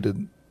I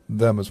treated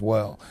them as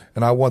well.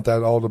 And I want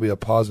that all to be a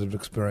positive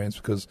experience,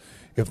 because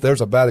if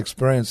there's a bad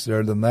experience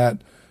there, then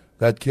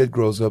that kid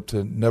grows up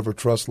to never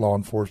trust law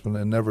enforcement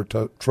and never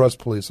trust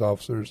police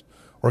officers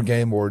or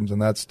game wardens,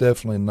 and that's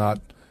definitely not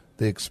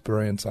the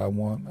experience I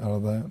want out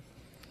of that.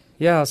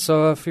 Yeah,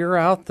 so if you're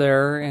out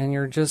there and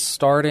you're just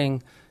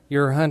starting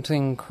your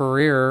hunting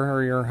career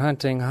or your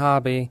hunting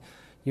hobby,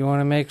 you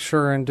want to make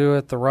sure and do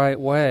it the right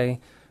way,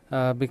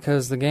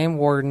 because the game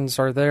wardens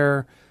are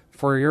there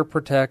for your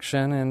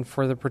protection and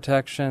for the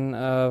protection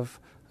of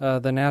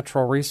the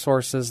natural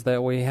resources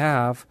that we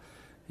have,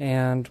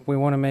 and we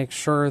want to make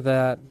sure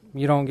that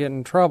you don't get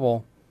in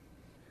trouble.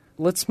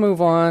 Let's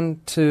move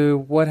on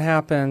to what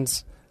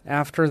happens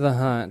after the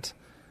hunt.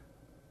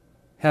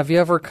 Have you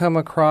ever come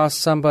across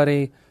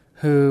somebody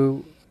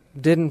who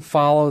didn't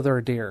follow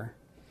their deer?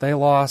 They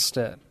lost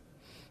it.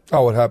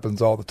 Oh, it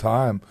happens all the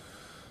time.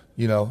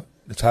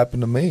 It's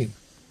happened to me.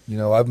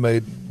 I've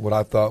made what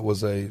I thought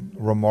was a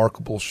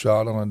remarkable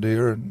shot on a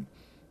deer, and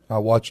I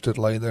watched it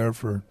lay there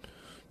for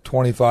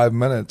 25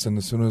 minutes, and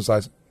as soon as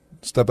I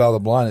step out of the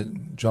blind,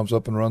 it jumps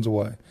up and runs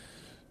away.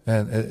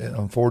 And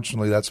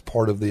unfortunately, that's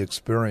part of the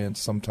experience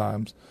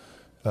sometimes.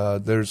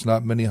 There's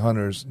not many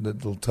hunters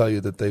that will tell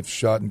you that they've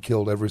shot and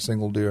killed every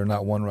single deer,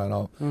 not one ran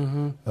off.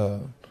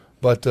 Mm-hmm.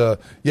 But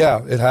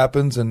it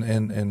happens,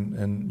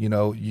 and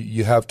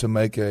you have to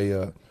make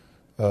a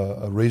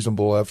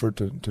reasonable effort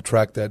to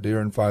track that deer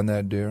and find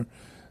that deer,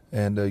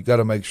 and you got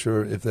to make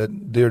sure if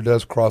that deer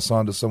does cross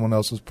onto someone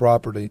else's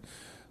property,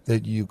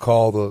 that you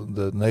call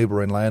the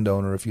neighboring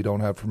landowner if you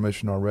don't have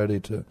permission already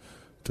to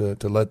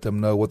let them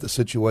know what the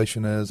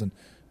situation is, and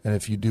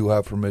if you do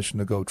have permission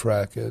to go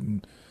track it,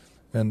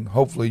 and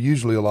hopefully,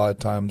 usually a lot of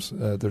times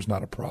there's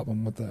not a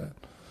problem with that.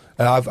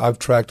 And I've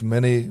tracked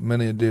many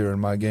a deer in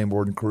my game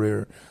warden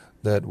career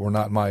that were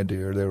not my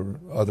deer. They were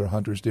other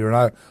hunters' deer.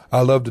 And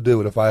I love to do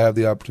it. If I have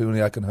the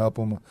opportunity, I can help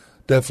them.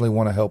 Definitely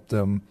want to help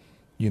them,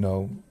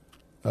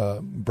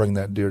 bring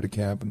that deer to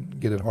camp and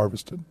get it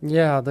harvested.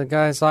 Yeah, the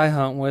guys I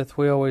hunt with,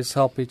 we always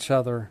help each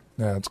other.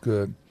 Yeah, it's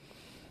good.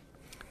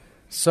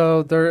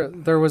 So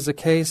there was a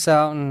case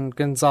out in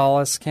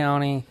Gonzales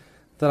County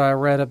that I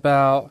read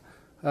about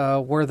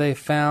where they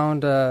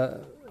found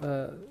a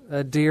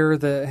deer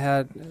that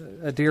had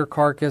a deer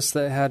carcass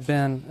that had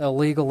been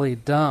illegally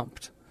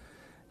dumped,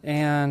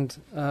 and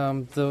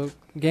the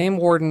game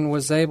warden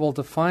was able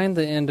to find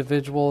the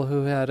individual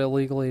who had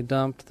illegally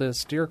dumped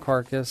this deer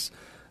carcass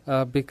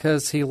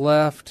because he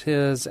left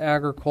his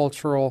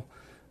agricultural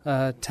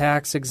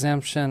tax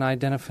exemption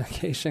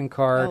identification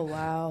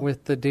card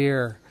with the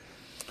deer.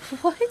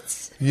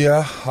 What?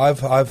 Yeah,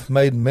 I've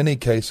made many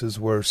cases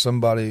where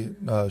somebody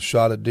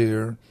shot a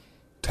deer,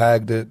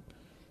 tagged it,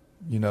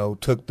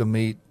 took the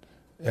meat,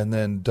 and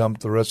then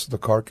dumped the rest of the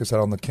carcass out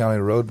on the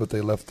county road, but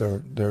they left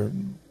their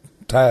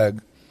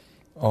tag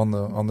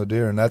on the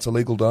deer, and that's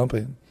illegal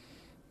dumping.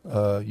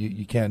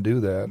 You can't do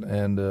that,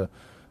 and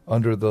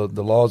under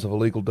the laws of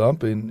illegal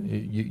dumping,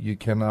 you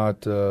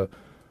cannot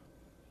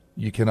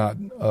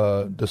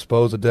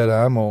dispose of dead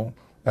animal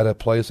at a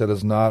place that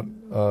is not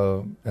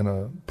an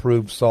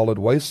approved solid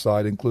waste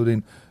site,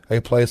 including a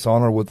place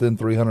on or within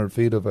 300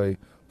 feet of a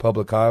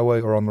public highway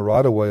or on the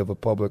right-of-way of a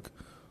public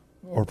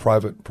or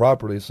private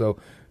property. So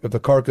if the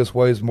carcass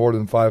weighs more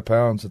than 5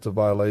 pounds, it's a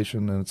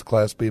violation, and it's a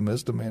Class B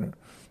misdemeanor.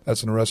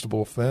 That's an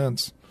arrestable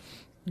offense,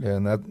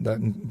 and that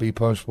can be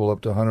punishable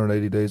up to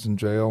 180 days in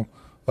jail,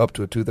 up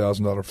to a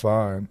 $2,000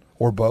 fine,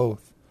 or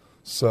both.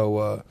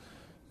 So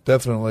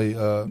definitely,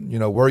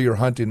 where you're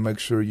hunting, make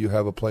sure you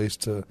have a place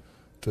to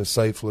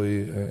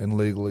safely and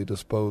legally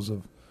dispose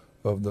of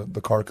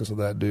the carcass of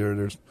that deer.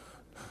 There's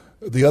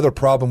the other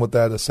problem with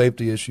that, a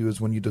safety issue,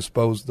 is when you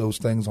dispose those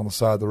things on the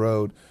side of the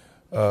road,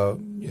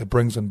 it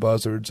brings in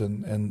buzzards,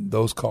 and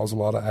those cause a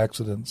lot of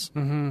accidents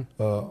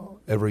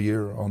every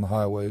year on the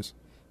highways.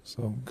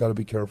 So got to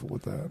be careful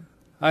with that.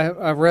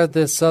 I read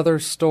this other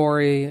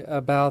story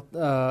about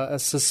a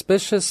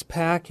suspicious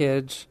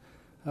package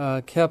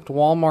kept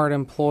Walmart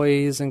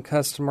employees and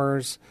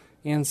customers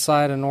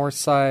inside a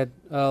Northside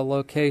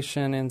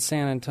location in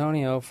San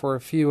Antonio for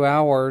a few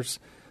hours.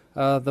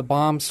 The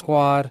bomb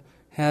squad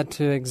had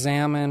to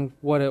examine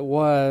what it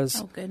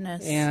was. Oh,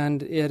 goodness.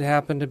 And it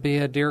happened to be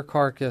a deer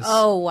carcass.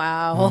 Oh,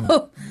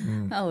 wow.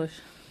 Oh.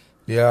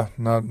 Yeah,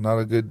 not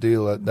a good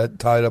deal. That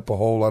tied up a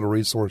whole lot of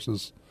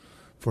resources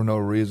for no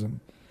reason.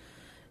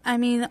 I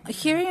mean,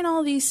 hearing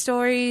all these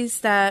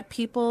stories that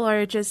people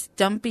are just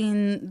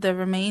dumping the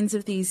remains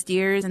of these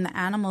deers and the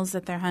animals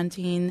that they're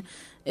hunting,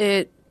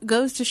 it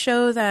goes to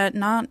show that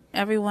not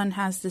everyone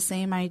has the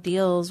same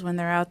ideals when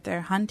they're out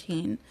there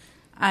hunting.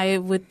 I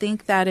would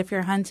think that if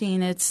you're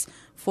hunting, it's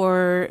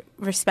for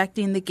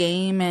respecting the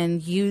game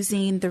and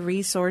using the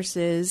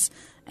resources.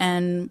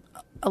 And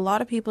a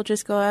lot of people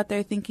just go out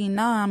there thinking,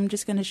 nah, I'm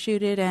just going to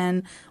shoot it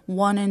and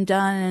one and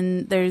done,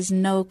 and there's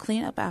no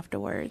cleanup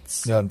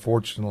afterwards. Yeah,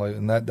 unfortunately.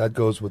 And that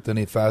goes with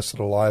any facet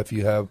of life.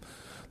 You have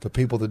the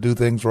people that do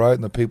things right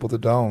and the people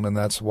that don't. And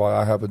that's why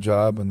I have a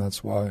job, and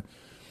that's why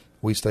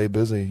we stay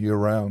busy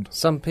year-round.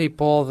 Some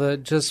people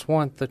that just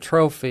want the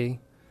trophy,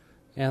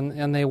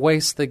 and they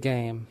waste the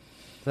game.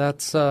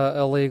 That's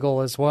illegal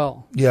as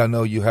well. Yeah,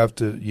 no, you have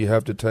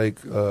to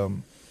take,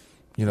 on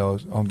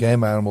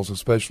game animals,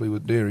 especially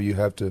with deer, you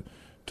have to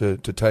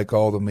take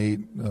all the meat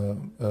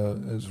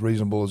as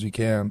reasonable as you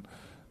can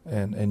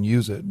and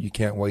use it. You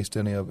can't waste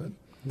any of it.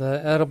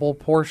 The edible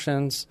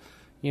portions,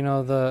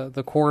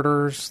 the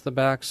quarters, the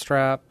back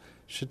strap,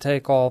 should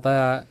take all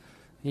that,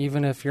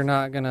 even if you're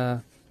not going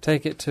to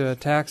take it to a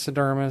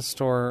taxidermist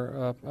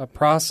or a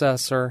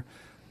processor,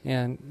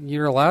 and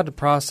you're allowed to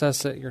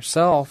process it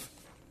yourself,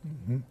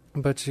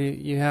 but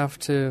you have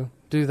to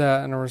do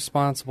that in a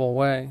responsible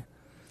way.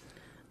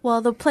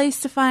 Well, the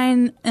place to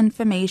find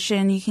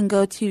information, you can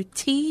go to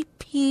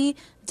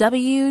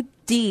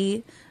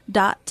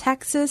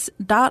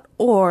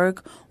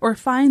tpwd.texas.org or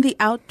find the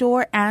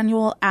Outdoor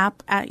Annual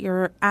app at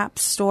your app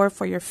store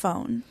for your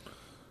phone.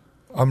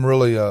 I'm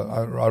really,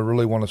 I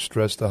really want to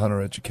stress the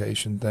hunter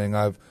education thing.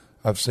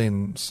 I've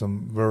seen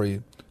some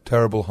very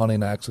terrible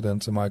hunting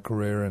accidents in my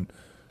career, and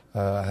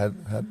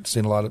had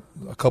seen a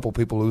couple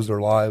people lose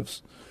their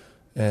lives,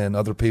 and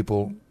other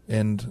people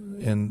end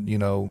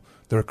in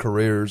their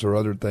careers or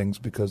other things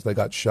because they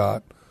got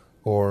shot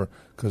or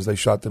because they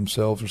shot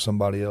themselves or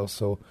somebody else.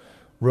 So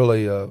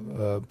really,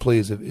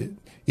 please,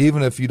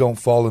 even if you don't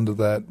fall into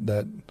that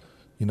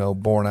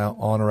born out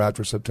on or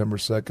after September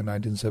 2nd,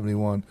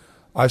 1971,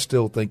 I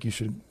still think you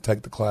should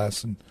take the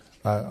class, and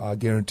I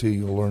guarantee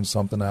you'll learn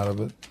something out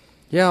of it.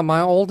 Yeah, my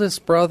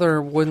oldest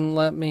brother wouldn't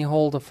let me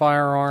hold a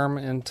firearm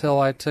until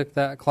I took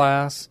that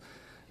class,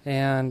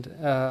 and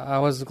I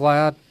was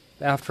glad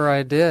after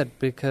I did,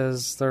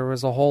 because there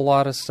was a whole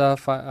lot of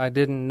stuff I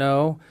didn't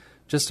know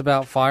just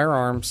about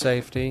firearm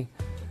safety.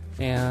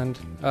 And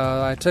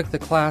I took the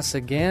class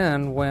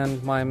again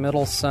when my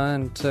middle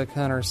son took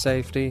hunter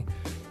safety.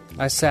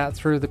 I sat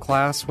through the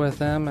class with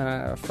him, and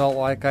I felt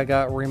like I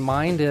got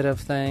reminded of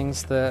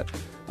things that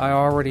I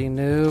already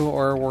knew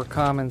or were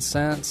common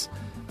sense,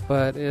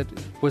 but it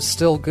was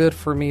still good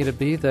for me to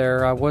be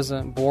there. I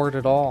wasn't bored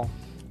at all.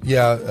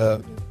 Yeah,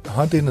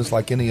 hunting is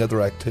like any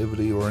other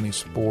activity or any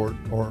sport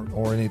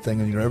or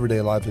anything in your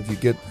everyday life. If you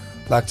get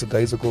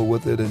lackadaisical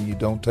with it and you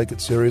don't take it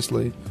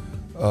seriously,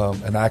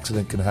 an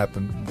accident can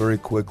happen very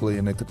quickly,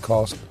 and it could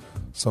cost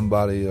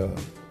somebody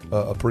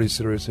a pretty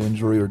serious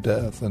injury or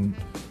death, and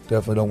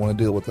definitely don't want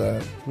to deal with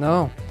that.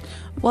 No.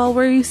 Well,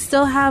 we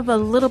still have a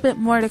little bit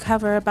more to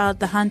cover about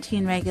the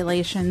hunting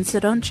regulations, so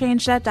don't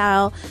change that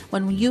dial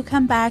when you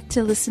come back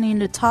to listening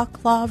to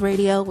Talk Law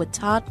Radio with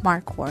Todd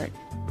Marquardt.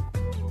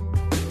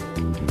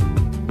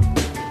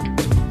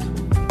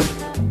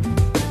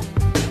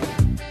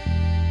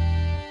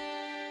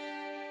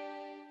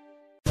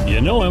 You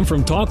know him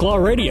from Talk Law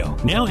Radio.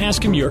 Now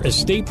ask him your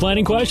estate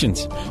planning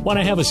questions. Want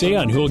to have a say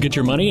on who will get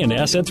your money and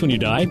assets when you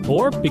die,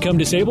 or become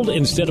disabled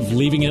instead of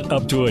leaving it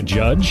up to a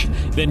judge?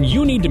 Then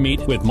you need to meet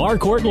with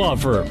Marquardt Law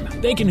Firm.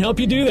 They can help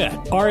you do that.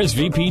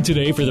 RSVP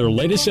today for their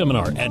latest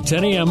seminar at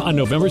 10 a.m. on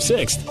November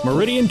 6th.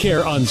 Meridian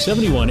Care on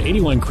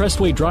 7181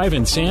 Crestway Drive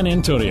in San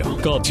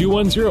Antonio. Call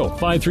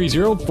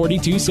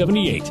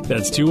 210-530-4278.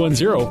 That's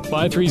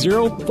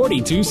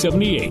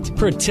 210-530-4278.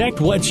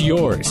 Protect what's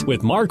yours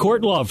with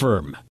Marquardt Law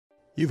Firm.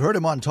 You've heard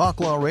him on Talk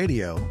Law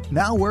Radio.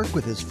 Now work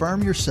with his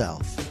firm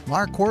yourself.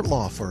 Marquardt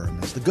Law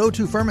Firm is the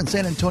go-to firm in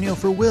San Antonio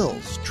for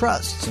wills,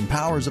 trusts, and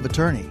powers of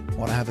attorney.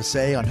 Want to have a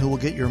say on who will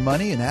get your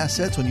money and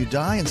assets when you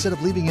die instead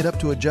of leaving it up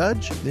to a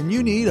judge? Then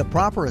you need a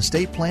proper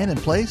estate plan in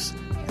place,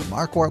 and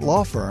Marquardt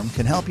Law Firm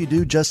can help you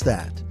do just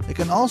that. It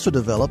can also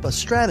develop a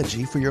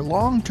strategy for your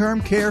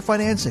long-term care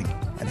financing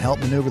and help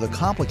maneuver the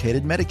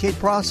complicated Medicaid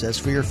process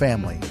for your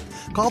family.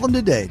 Call them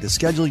today to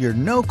schedule your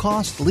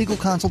no-cost legal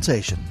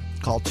consultation.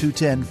 Call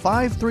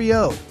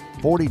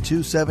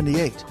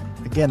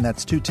 210-530-4278. Again,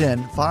 that's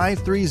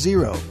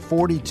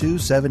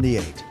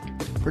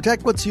 210-530-4278.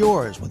 Protect what's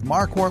yours with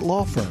Marquardt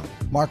Law Firm.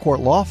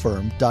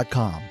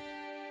 MarquardtLawFirm.com.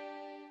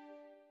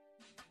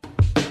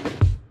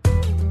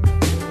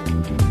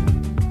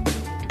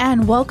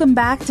 And welcome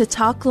back to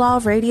Talk Law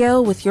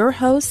Radio with your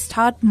host,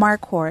 Todd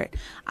Marquardt.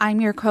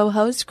 I'm your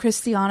co-host,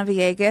 Christiana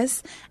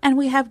Villegas, and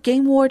we have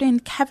Game Warden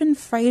Kevin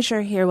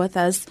Frazier here with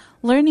us,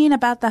 learning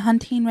about the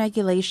hunting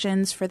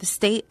regulations for the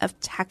state of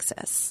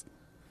Texas.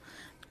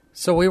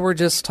 So we were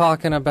just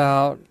talking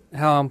about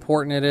how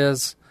important it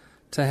is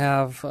to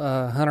have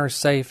hunter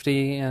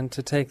safety and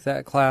to take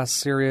that class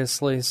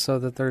seriously so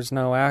that there's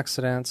no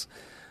accidents.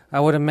 I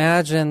would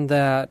imagine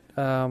that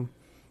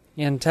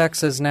in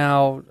Texas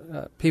now,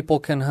 people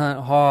can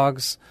hunt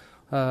hogs.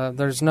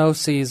 There's no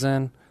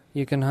season.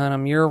 You can hunt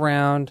them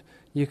year-round.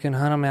 You can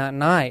hunt them at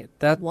night.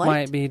 That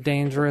might be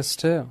dangerous,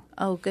 too.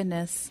 Oh,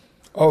 goodness.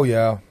 Oh,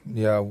 yeah.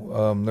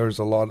 There's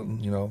a lot of,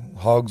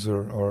 hogs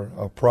are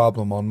a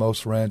problem on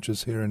most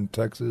ranches here in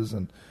Texas,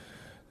 and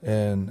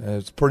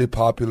it's pretty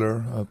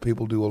popular.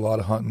 People do a lot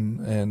of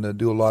hunting and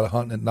do a lot of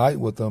hunting at night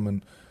with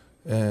them,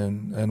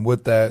 and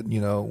with that,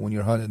 when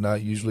you're hunting at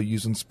night, usually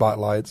using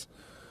spotlights.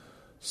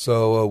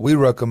 So we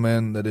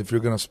recommend that if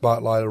you're going to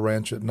spotlight a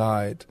ranch at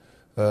night,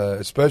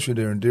 especially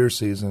during deer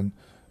season,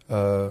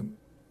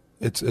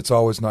 it's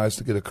always nice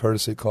to get a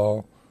courtesy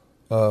call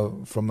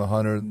from the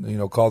hunter.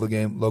 Call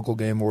the local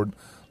game warden,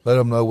 let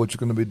them know what you're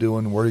going to be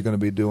doing, where you're going to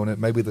be doing it,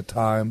 maybe the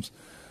times,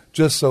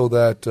 just so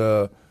that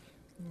the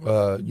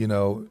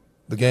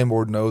game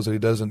warden knows that he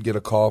doesn't get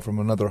a call from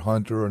another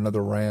hunter or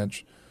another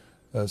ranch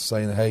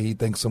saying, hey, he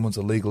thinks someone's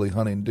illegally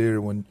hunting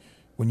deer when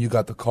you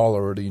got the call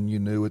already and you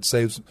knew. It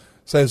saves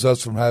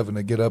us from having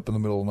to get up in the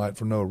middle of the night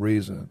for no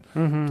reason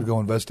to go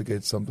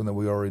investigate something that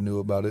we already knew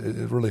about.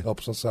 It really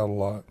helps us out a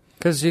lot.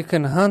 Because you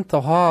can hunt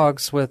the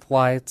hogs with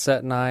lights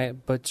at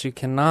night, but you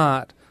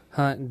cannot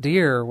hunt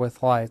deer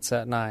with lights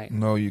at night.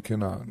 No, you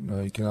cannot.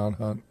 No, you cannot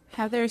hunt.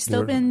 Have there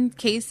still been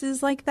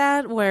cases like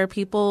that where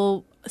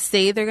people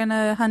say they're going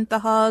to hunt the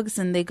hogs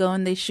and they go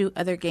and they shoot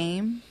other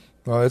game?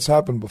 It's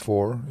happened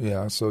before,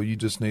 yeah. So you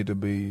just need to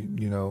be,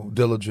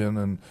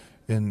 diligent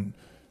and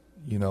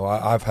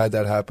I've had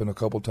that happen a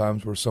couple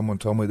times where someone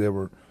told me they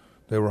were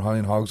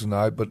hunting hogs at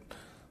night, but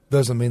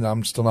doesn't mean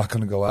I'm still not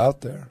going to go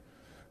out there,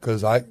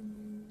 because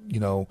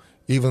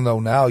even though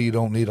now you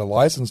don't need a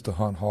license to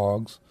hunt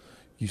hogs,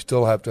 you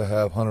still have to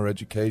have hunter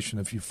education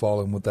if you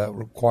fall in with that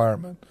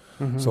requirement.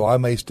 Mm-hmm. So I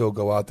may still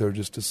go out there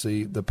just to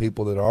see the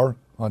people that are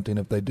hunting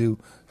if they do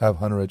have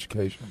hunter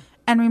education.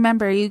 And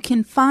remember, you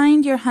can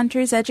find your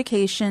hunter's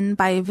education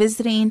by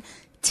visiting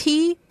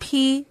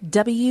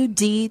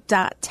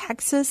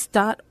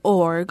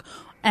tpwd.texas.org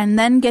and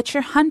then get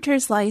your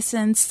hunter's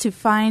license to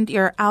find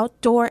your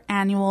outdoor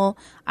annual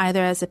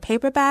either as a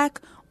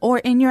paperback or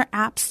in your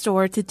app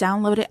store to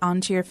download it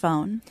onto your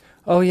phone.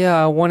 Oh,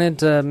 yeah, I wanted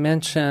to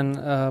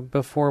mention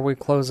before we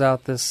close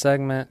out this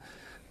segment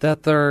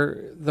that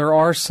there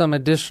are some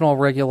additional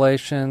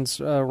regulations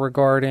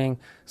regarding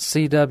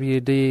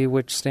CWD,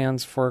 which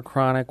stands for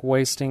chronic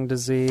wasting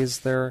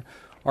disease. There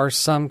are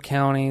some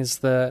counties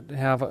that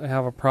have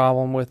a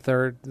problem with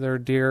their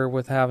deer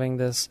with having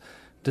this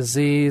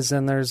disease,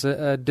 and there's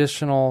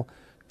additional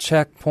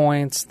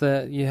checkpoints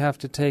that you have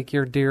to take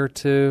your deer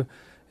to,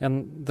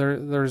 and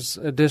there's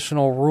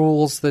additional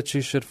rules that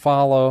you should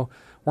follow.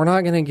 We're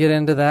not going to get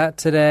into that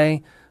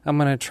today. I'm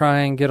going to try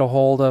and get a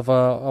hold of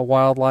a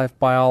wildlife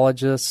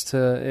biologist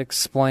to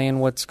explain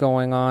what's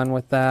going on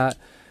with that.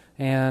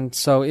 And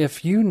so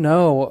if you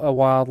know a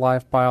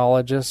wildlife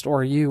biologist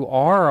or you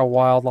are a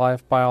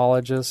wildlife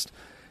biologist,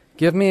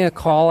 give me a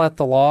call at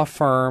the law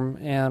firm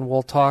and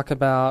we'll talk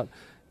about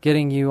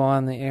getting you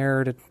on the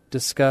air to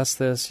discuss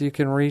this. You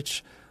can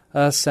reach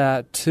us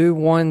at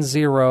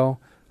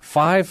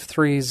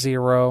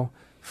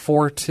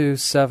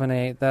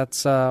 210-530-4278.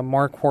 That's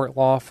Marquardt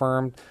Law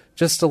Firm,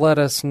 just to let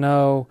us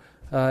know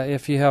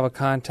if you have a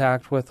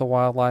contact with a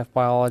wildlife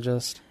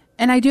biologist.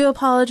 And I do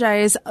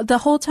apologize. The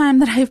whole time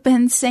that I've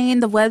been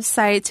saying the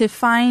website to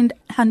find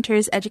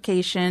hunter's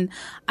education,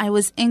 I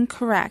was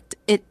incorrect.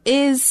 It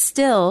is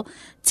still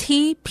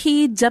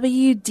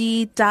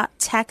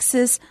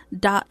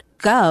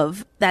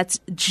tpwd.texas.gov. That's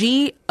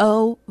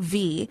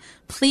G-O-V.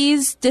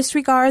 Please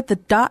disregard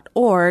the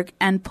 .org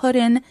and put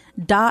in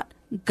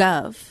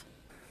 .gov.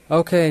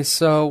 Okay,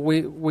 so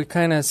we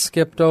kind of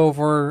skipped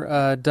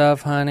over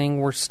dove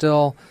hunting. We're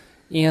still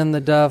in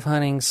the dove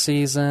hunting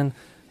season.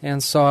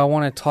 And so I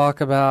want to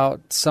talk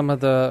about some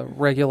of the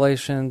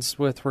regulations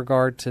with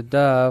regard to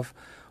dove.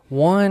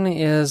 One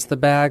is the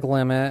bag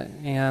limit,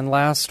 and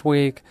last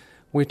week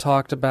we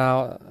talked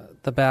about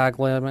the bag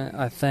limit,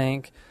 I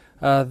think.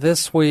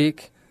 This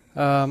week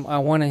I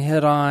want to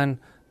hit on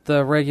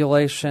the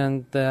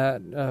regulation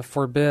that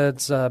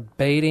forbids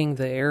baiting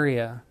the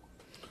area.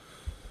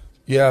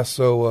 Yeah,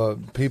 so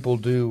people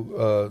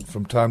do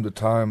from time to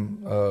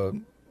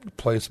time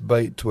place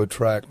bait to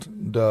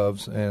attract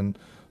doves, and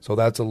so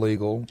that's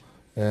illegal,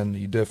 and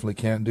you definitely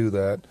can't do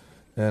that.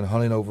 And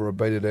hunting over a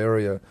baited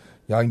area,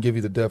 I can give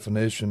you the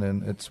definition,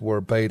 and it's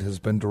where bait has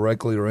been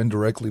directly or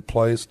indirectly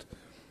placed,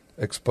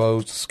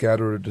 exposed,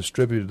 scattered, or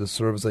distributed to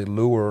serve as a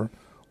lure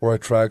or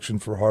attraction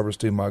for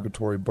harvesting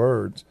migratory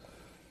birds.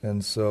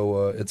 And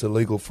so it's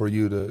illegal for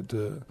you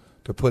to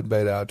put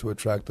bait out to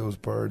attract those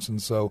birds.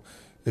 And so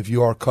if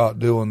you are caught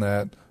doing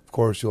that, of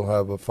course you'll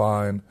have a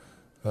fine.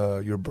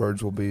 Your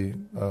birds will be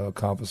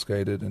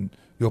confiscated, and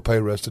you'll pay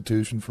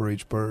restitution for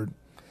each bird.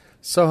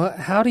 So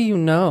how do you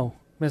know,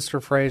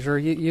 Mr. Frazier?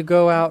 You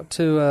go out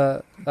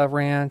to a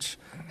ranch.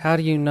 How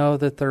do you know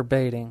that they're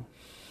baiting?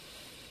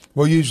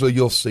 Well, usually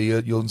you'll see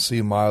it. You'll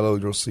see milo.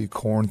 You'll see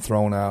corn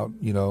thrown out,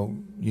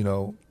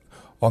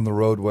 on the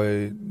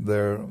roadway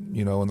there,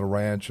 in the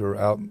ranch or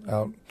out,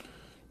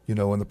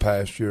 in the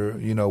pasture,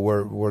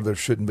 where there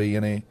shouldn't be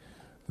any.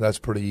 That's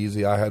pretty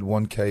easy. I had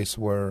one case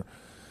where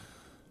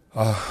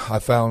I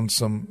found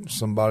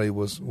somebody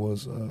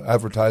was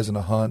advertising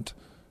a hunt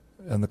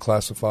in the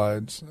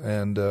classifieds,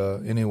 and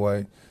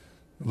anyway,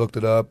 looked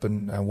it up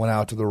and I went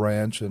out to the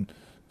ranch, and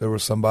there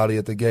was somebody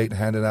at the gate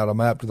handing out a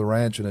map to the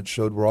ranch, and it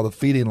showed where all the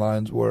feeding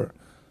lines were.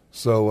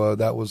 So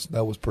that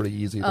was pretty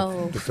easy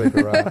to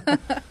figure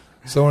out.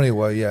 So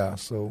anyway, yeah.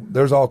 So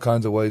there's all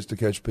kinds of ways to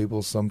catch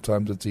people.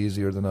 Sometimes it's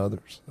easier than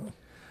others. So.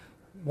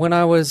 When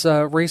I was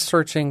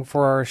researching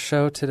for our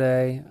show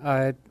today,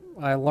 I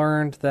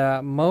learned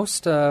that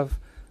most of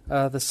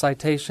the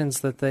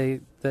citations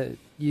that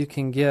you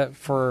can get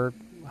for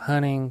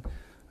hunting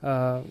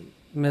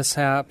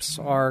mishaps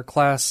are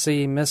Class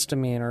C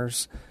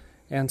misdemeanors,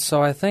 and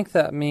so I think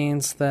that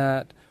means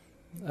that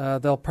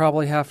they'll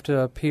probably have to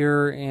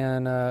appear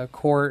in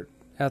court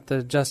at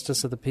the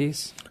Justice of the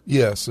Peace?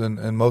 Yes,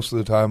 and most of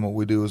the time what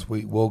we do is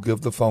we'll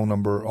give the phone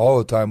number. All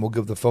the time we'll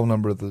give the phone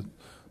number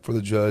for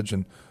the judge,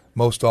 and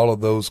most all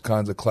of those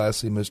kinds of Class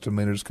C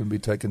misdemeanors can be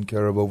taken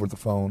care of over the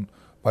phone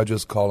by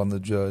just calling the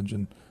judge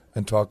and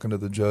talking to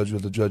the judge or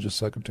the judge's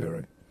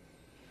secretary.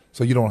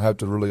 So you don't have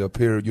to really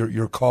appear.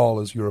 Your call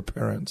is your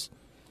appearance.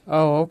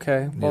 Oh,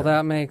 okay. Well,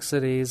 that makes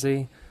it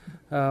easy.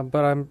 But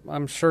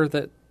I'm sure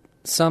that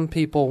some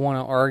people want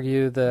to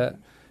argue that,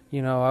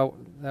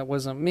 that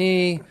wasn't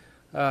me.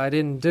 I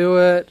didn't do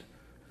it.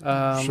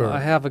 Sure. I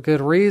have a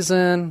good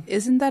reason.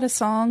 Isn't that a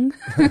song?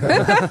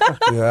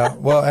 Yeah.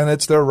 Well, and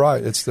it's their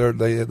right. It's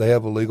they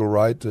have a legal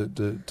right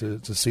to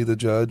see the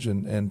judge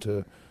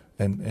and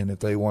if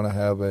they want to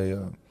have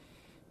a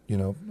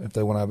if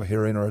they want to have a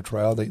hearing or a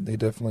trial, they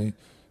definitely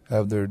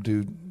have their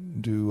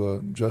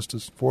due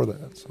justice for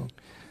that. So.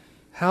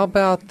 How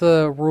about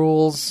the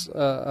rules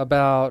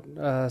about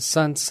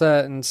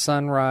sunset and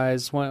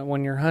sunrise?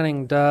 When you're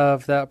hunting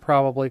dove, that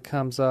probably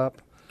comes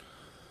up.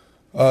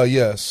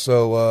 Yes.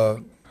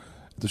 So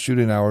the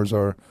shooting hours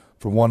are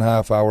from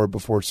 1/2 hour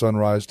before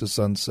sunrise to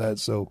sunset.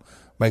 So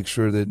make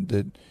sure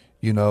that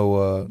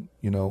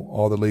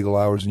all the legal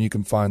hours, and you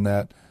can find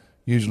that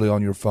usually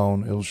on your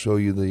phone. It'll show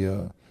you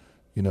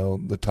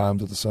the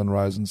times of the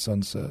sunrise and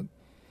sunset.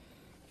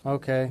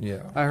 Okay.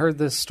 Yeah. I heard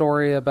this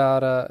story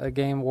about a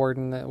game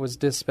warden that was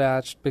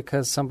dispatched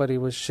because somebody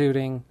was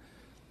shooting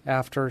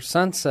after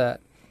sunset.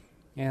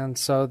 And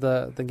so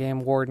the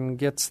game warden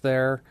gets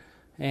there,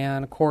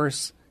 and, of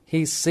course,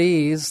 he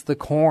sees the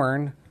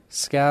corn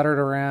scattered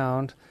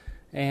around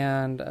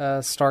and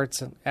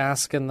starts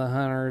asking the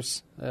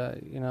hunters,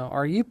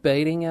 are you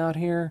baiting out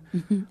here?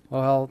 Mm-hmm.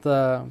 Well,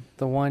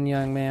 the one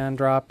young man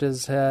dropped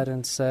his head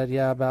and said,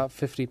 yeah, about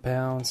 50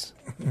 pounds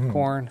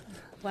corn.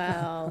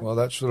 Wow. Well,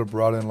 that should have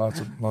brought in lots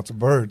of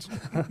birds.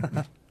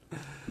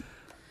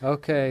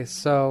 Okay,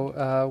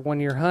 so when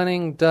you're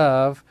hunting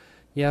dove,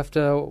 you have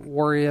to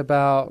worry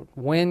about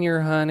when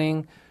you're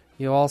hunting.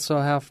 You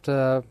also have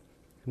to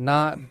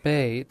not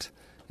bait,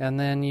 and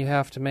then you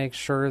have to make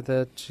sure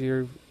that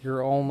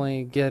you're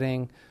only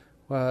getting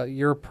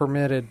your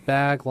permitted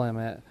bag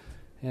limit.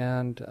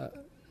 And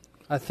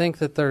I think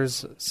that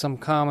there's some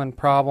common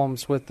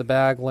problems with the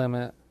bag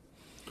limit.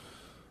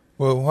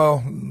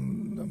 Well,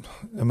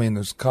 I mean,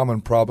 there's common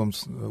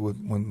problems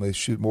when they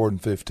shoot more than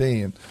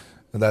 15.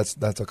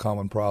 That's a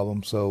common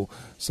problem. So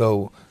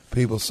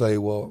people say,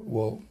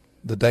 well,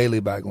 the daily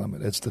bag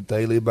limit. It's the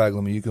daily bag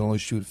limit. You can only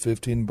shoot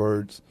 15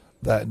 birds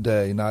that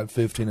day, not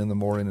 15 in the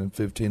morning and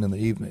 15 in the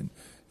evening.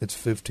 It's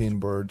 15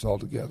 birds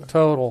altogether.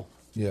 Total.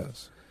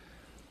 Yes.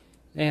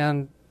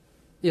 And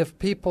if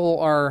people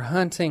are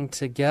hunting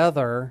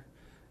together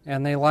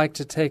and they like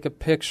to take a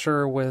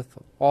picture with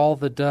all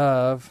the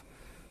dove,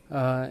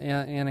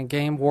 and a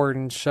game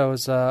warden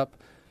shows up,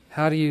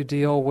 how do you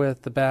deal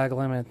with the bag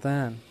limit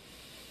then?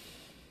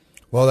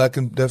 Well, that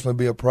can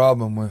definitely be a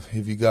problem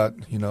if you got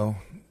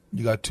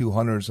two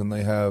hunters and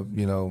they have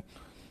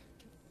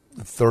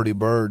 30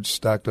 birds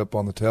stacked up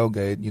on the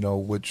tailgate.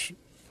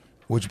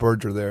 Which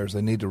birds are theirs?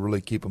 They need to really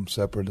keep them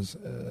separate as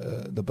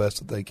the best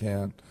that they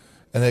can,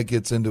 and that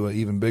gets into an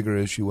even bigger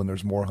issue when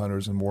there's more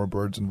hunters and more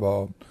birds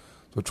involved.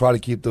 So try to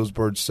keep those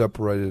birds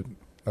separated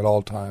at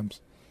all times.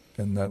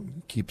 And that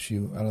keeps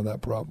you out of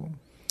that problem.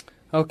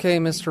 Okay,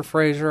 Mr.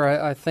 Frazier,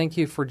 I thank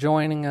you for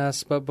joining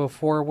us. But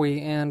before we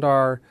end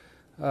our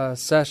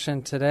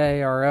session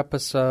today, our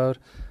episode,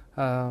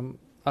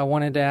 I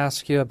wanted to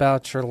ask you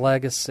about your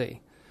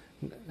legacy.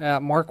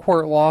 At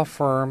Marquardt Law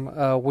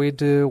Firm, we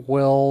do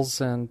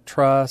wills and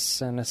trusts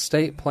and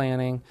estate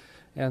planning.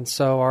 And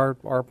so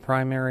our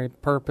primary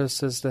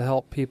purpose is to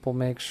help people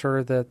make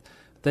sure that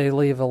they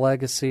leave a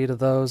legacy to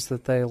those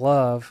that they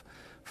love.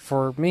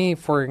 For me,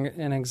 for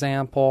an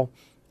example,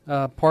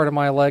 part of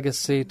my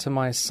legacy to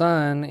my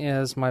son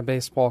is my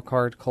baseball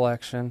card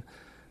collection.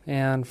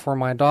 And for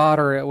my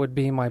daughter, it would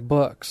be my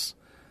books.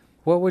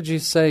 What would you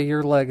say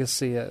your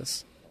legacy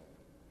is?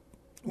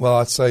 Well,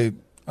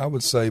 I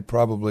would say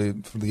probably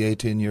for the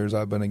 18 years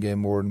I've been a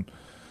game warden,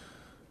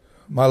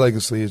 my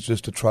legacy is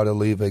just to try to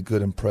leave a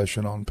good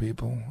impression on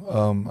people.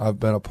 I've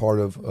been a part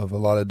of a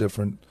lot of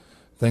different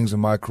things in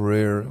my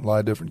career, a lot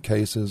of different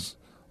cases,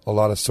 a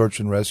lot of search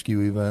and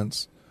rescue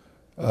events.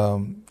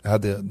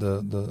 Had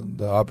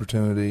the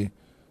opportunity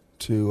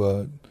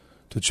to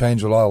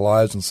change a lot of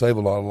lives and save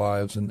a lot of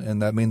lives,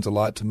 and that means a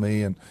lot to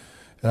me. And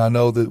I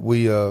know that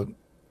we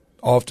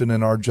often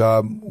in our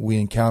job we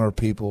encounter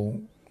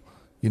people,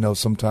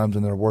 sometimes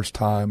in their worst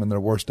time and their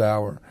worst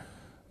hour.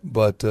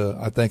 But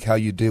I think how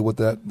you deal with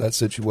that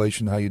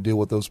situation, how you deal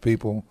with those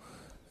people,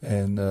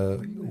 and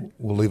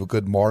will leave a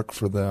good mark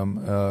for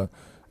them.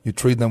 You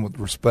treat them with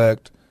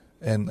respect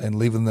and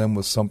leaving them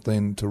with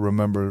something to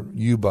remember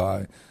you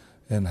by,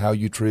 and how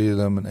you treated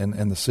them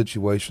and the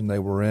situation they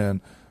were in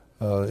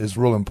is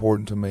real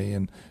important to me.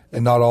 And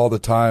not all the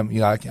time,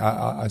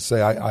 I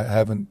say I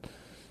haven't,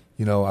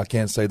 I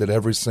can't say that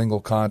every single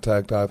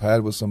contact I've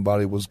had with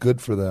somebody was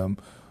good for them,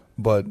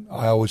 but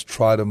I always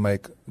try to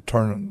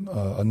turn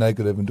a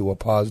negative into a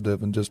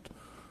positive, and just, at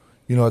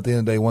the end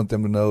of the day, want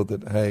them to know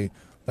that, hey,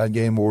 that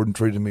game warden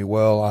treated me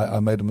well. I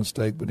made a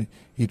mistake, but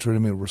he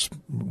treated me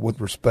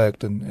with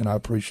respect, and I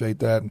appreciate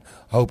that, and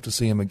I hope to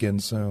see him again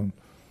soon.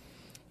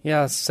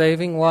 Yeah,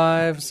 saving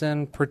lives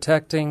and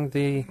protecting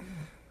the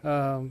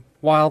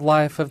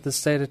wildlife of the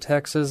state of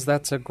Texas,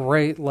 that's a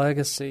great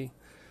legacy.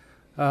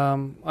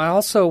 I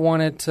also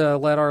wanted to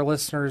let our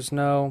listeners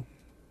know,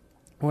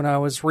 when I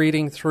was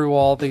reading through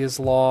all these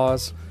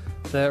laws,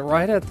 that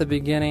right at the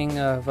beginning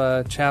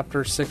of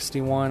Chapter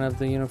 61 of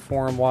the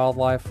Uniform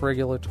Wildlife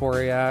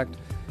Regulatory Act,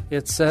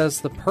 it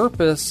says the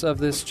purpose of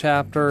this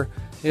chapter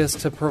is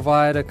to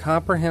provide a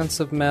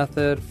comprehensive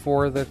method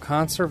for the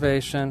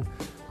conservation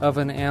of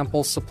an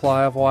ample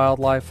supply of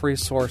wildlife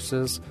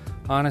resources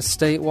on a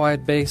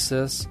statewide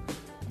basis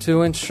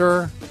to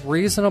ensure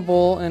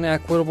reasonable and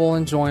equitable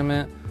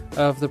enjoyment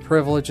of the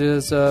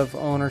privileges of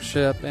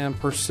ownership and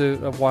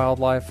pursuit of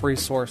wildlife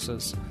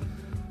resources.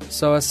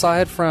 So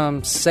aside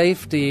from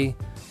safety,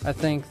 I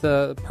think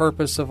the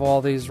purpose of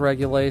all these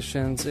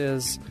regulations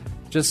is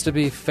just to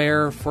be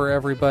fair for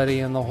everybody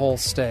in the whole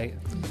state.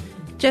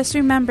 Just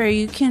remember,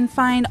 you can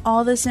find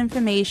all this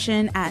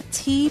information at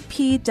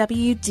tpwd.gov,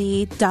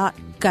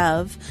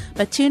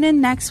 but tune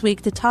in next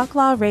week to Talk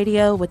Law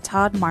Radio with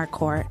Todd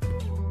Marquardt.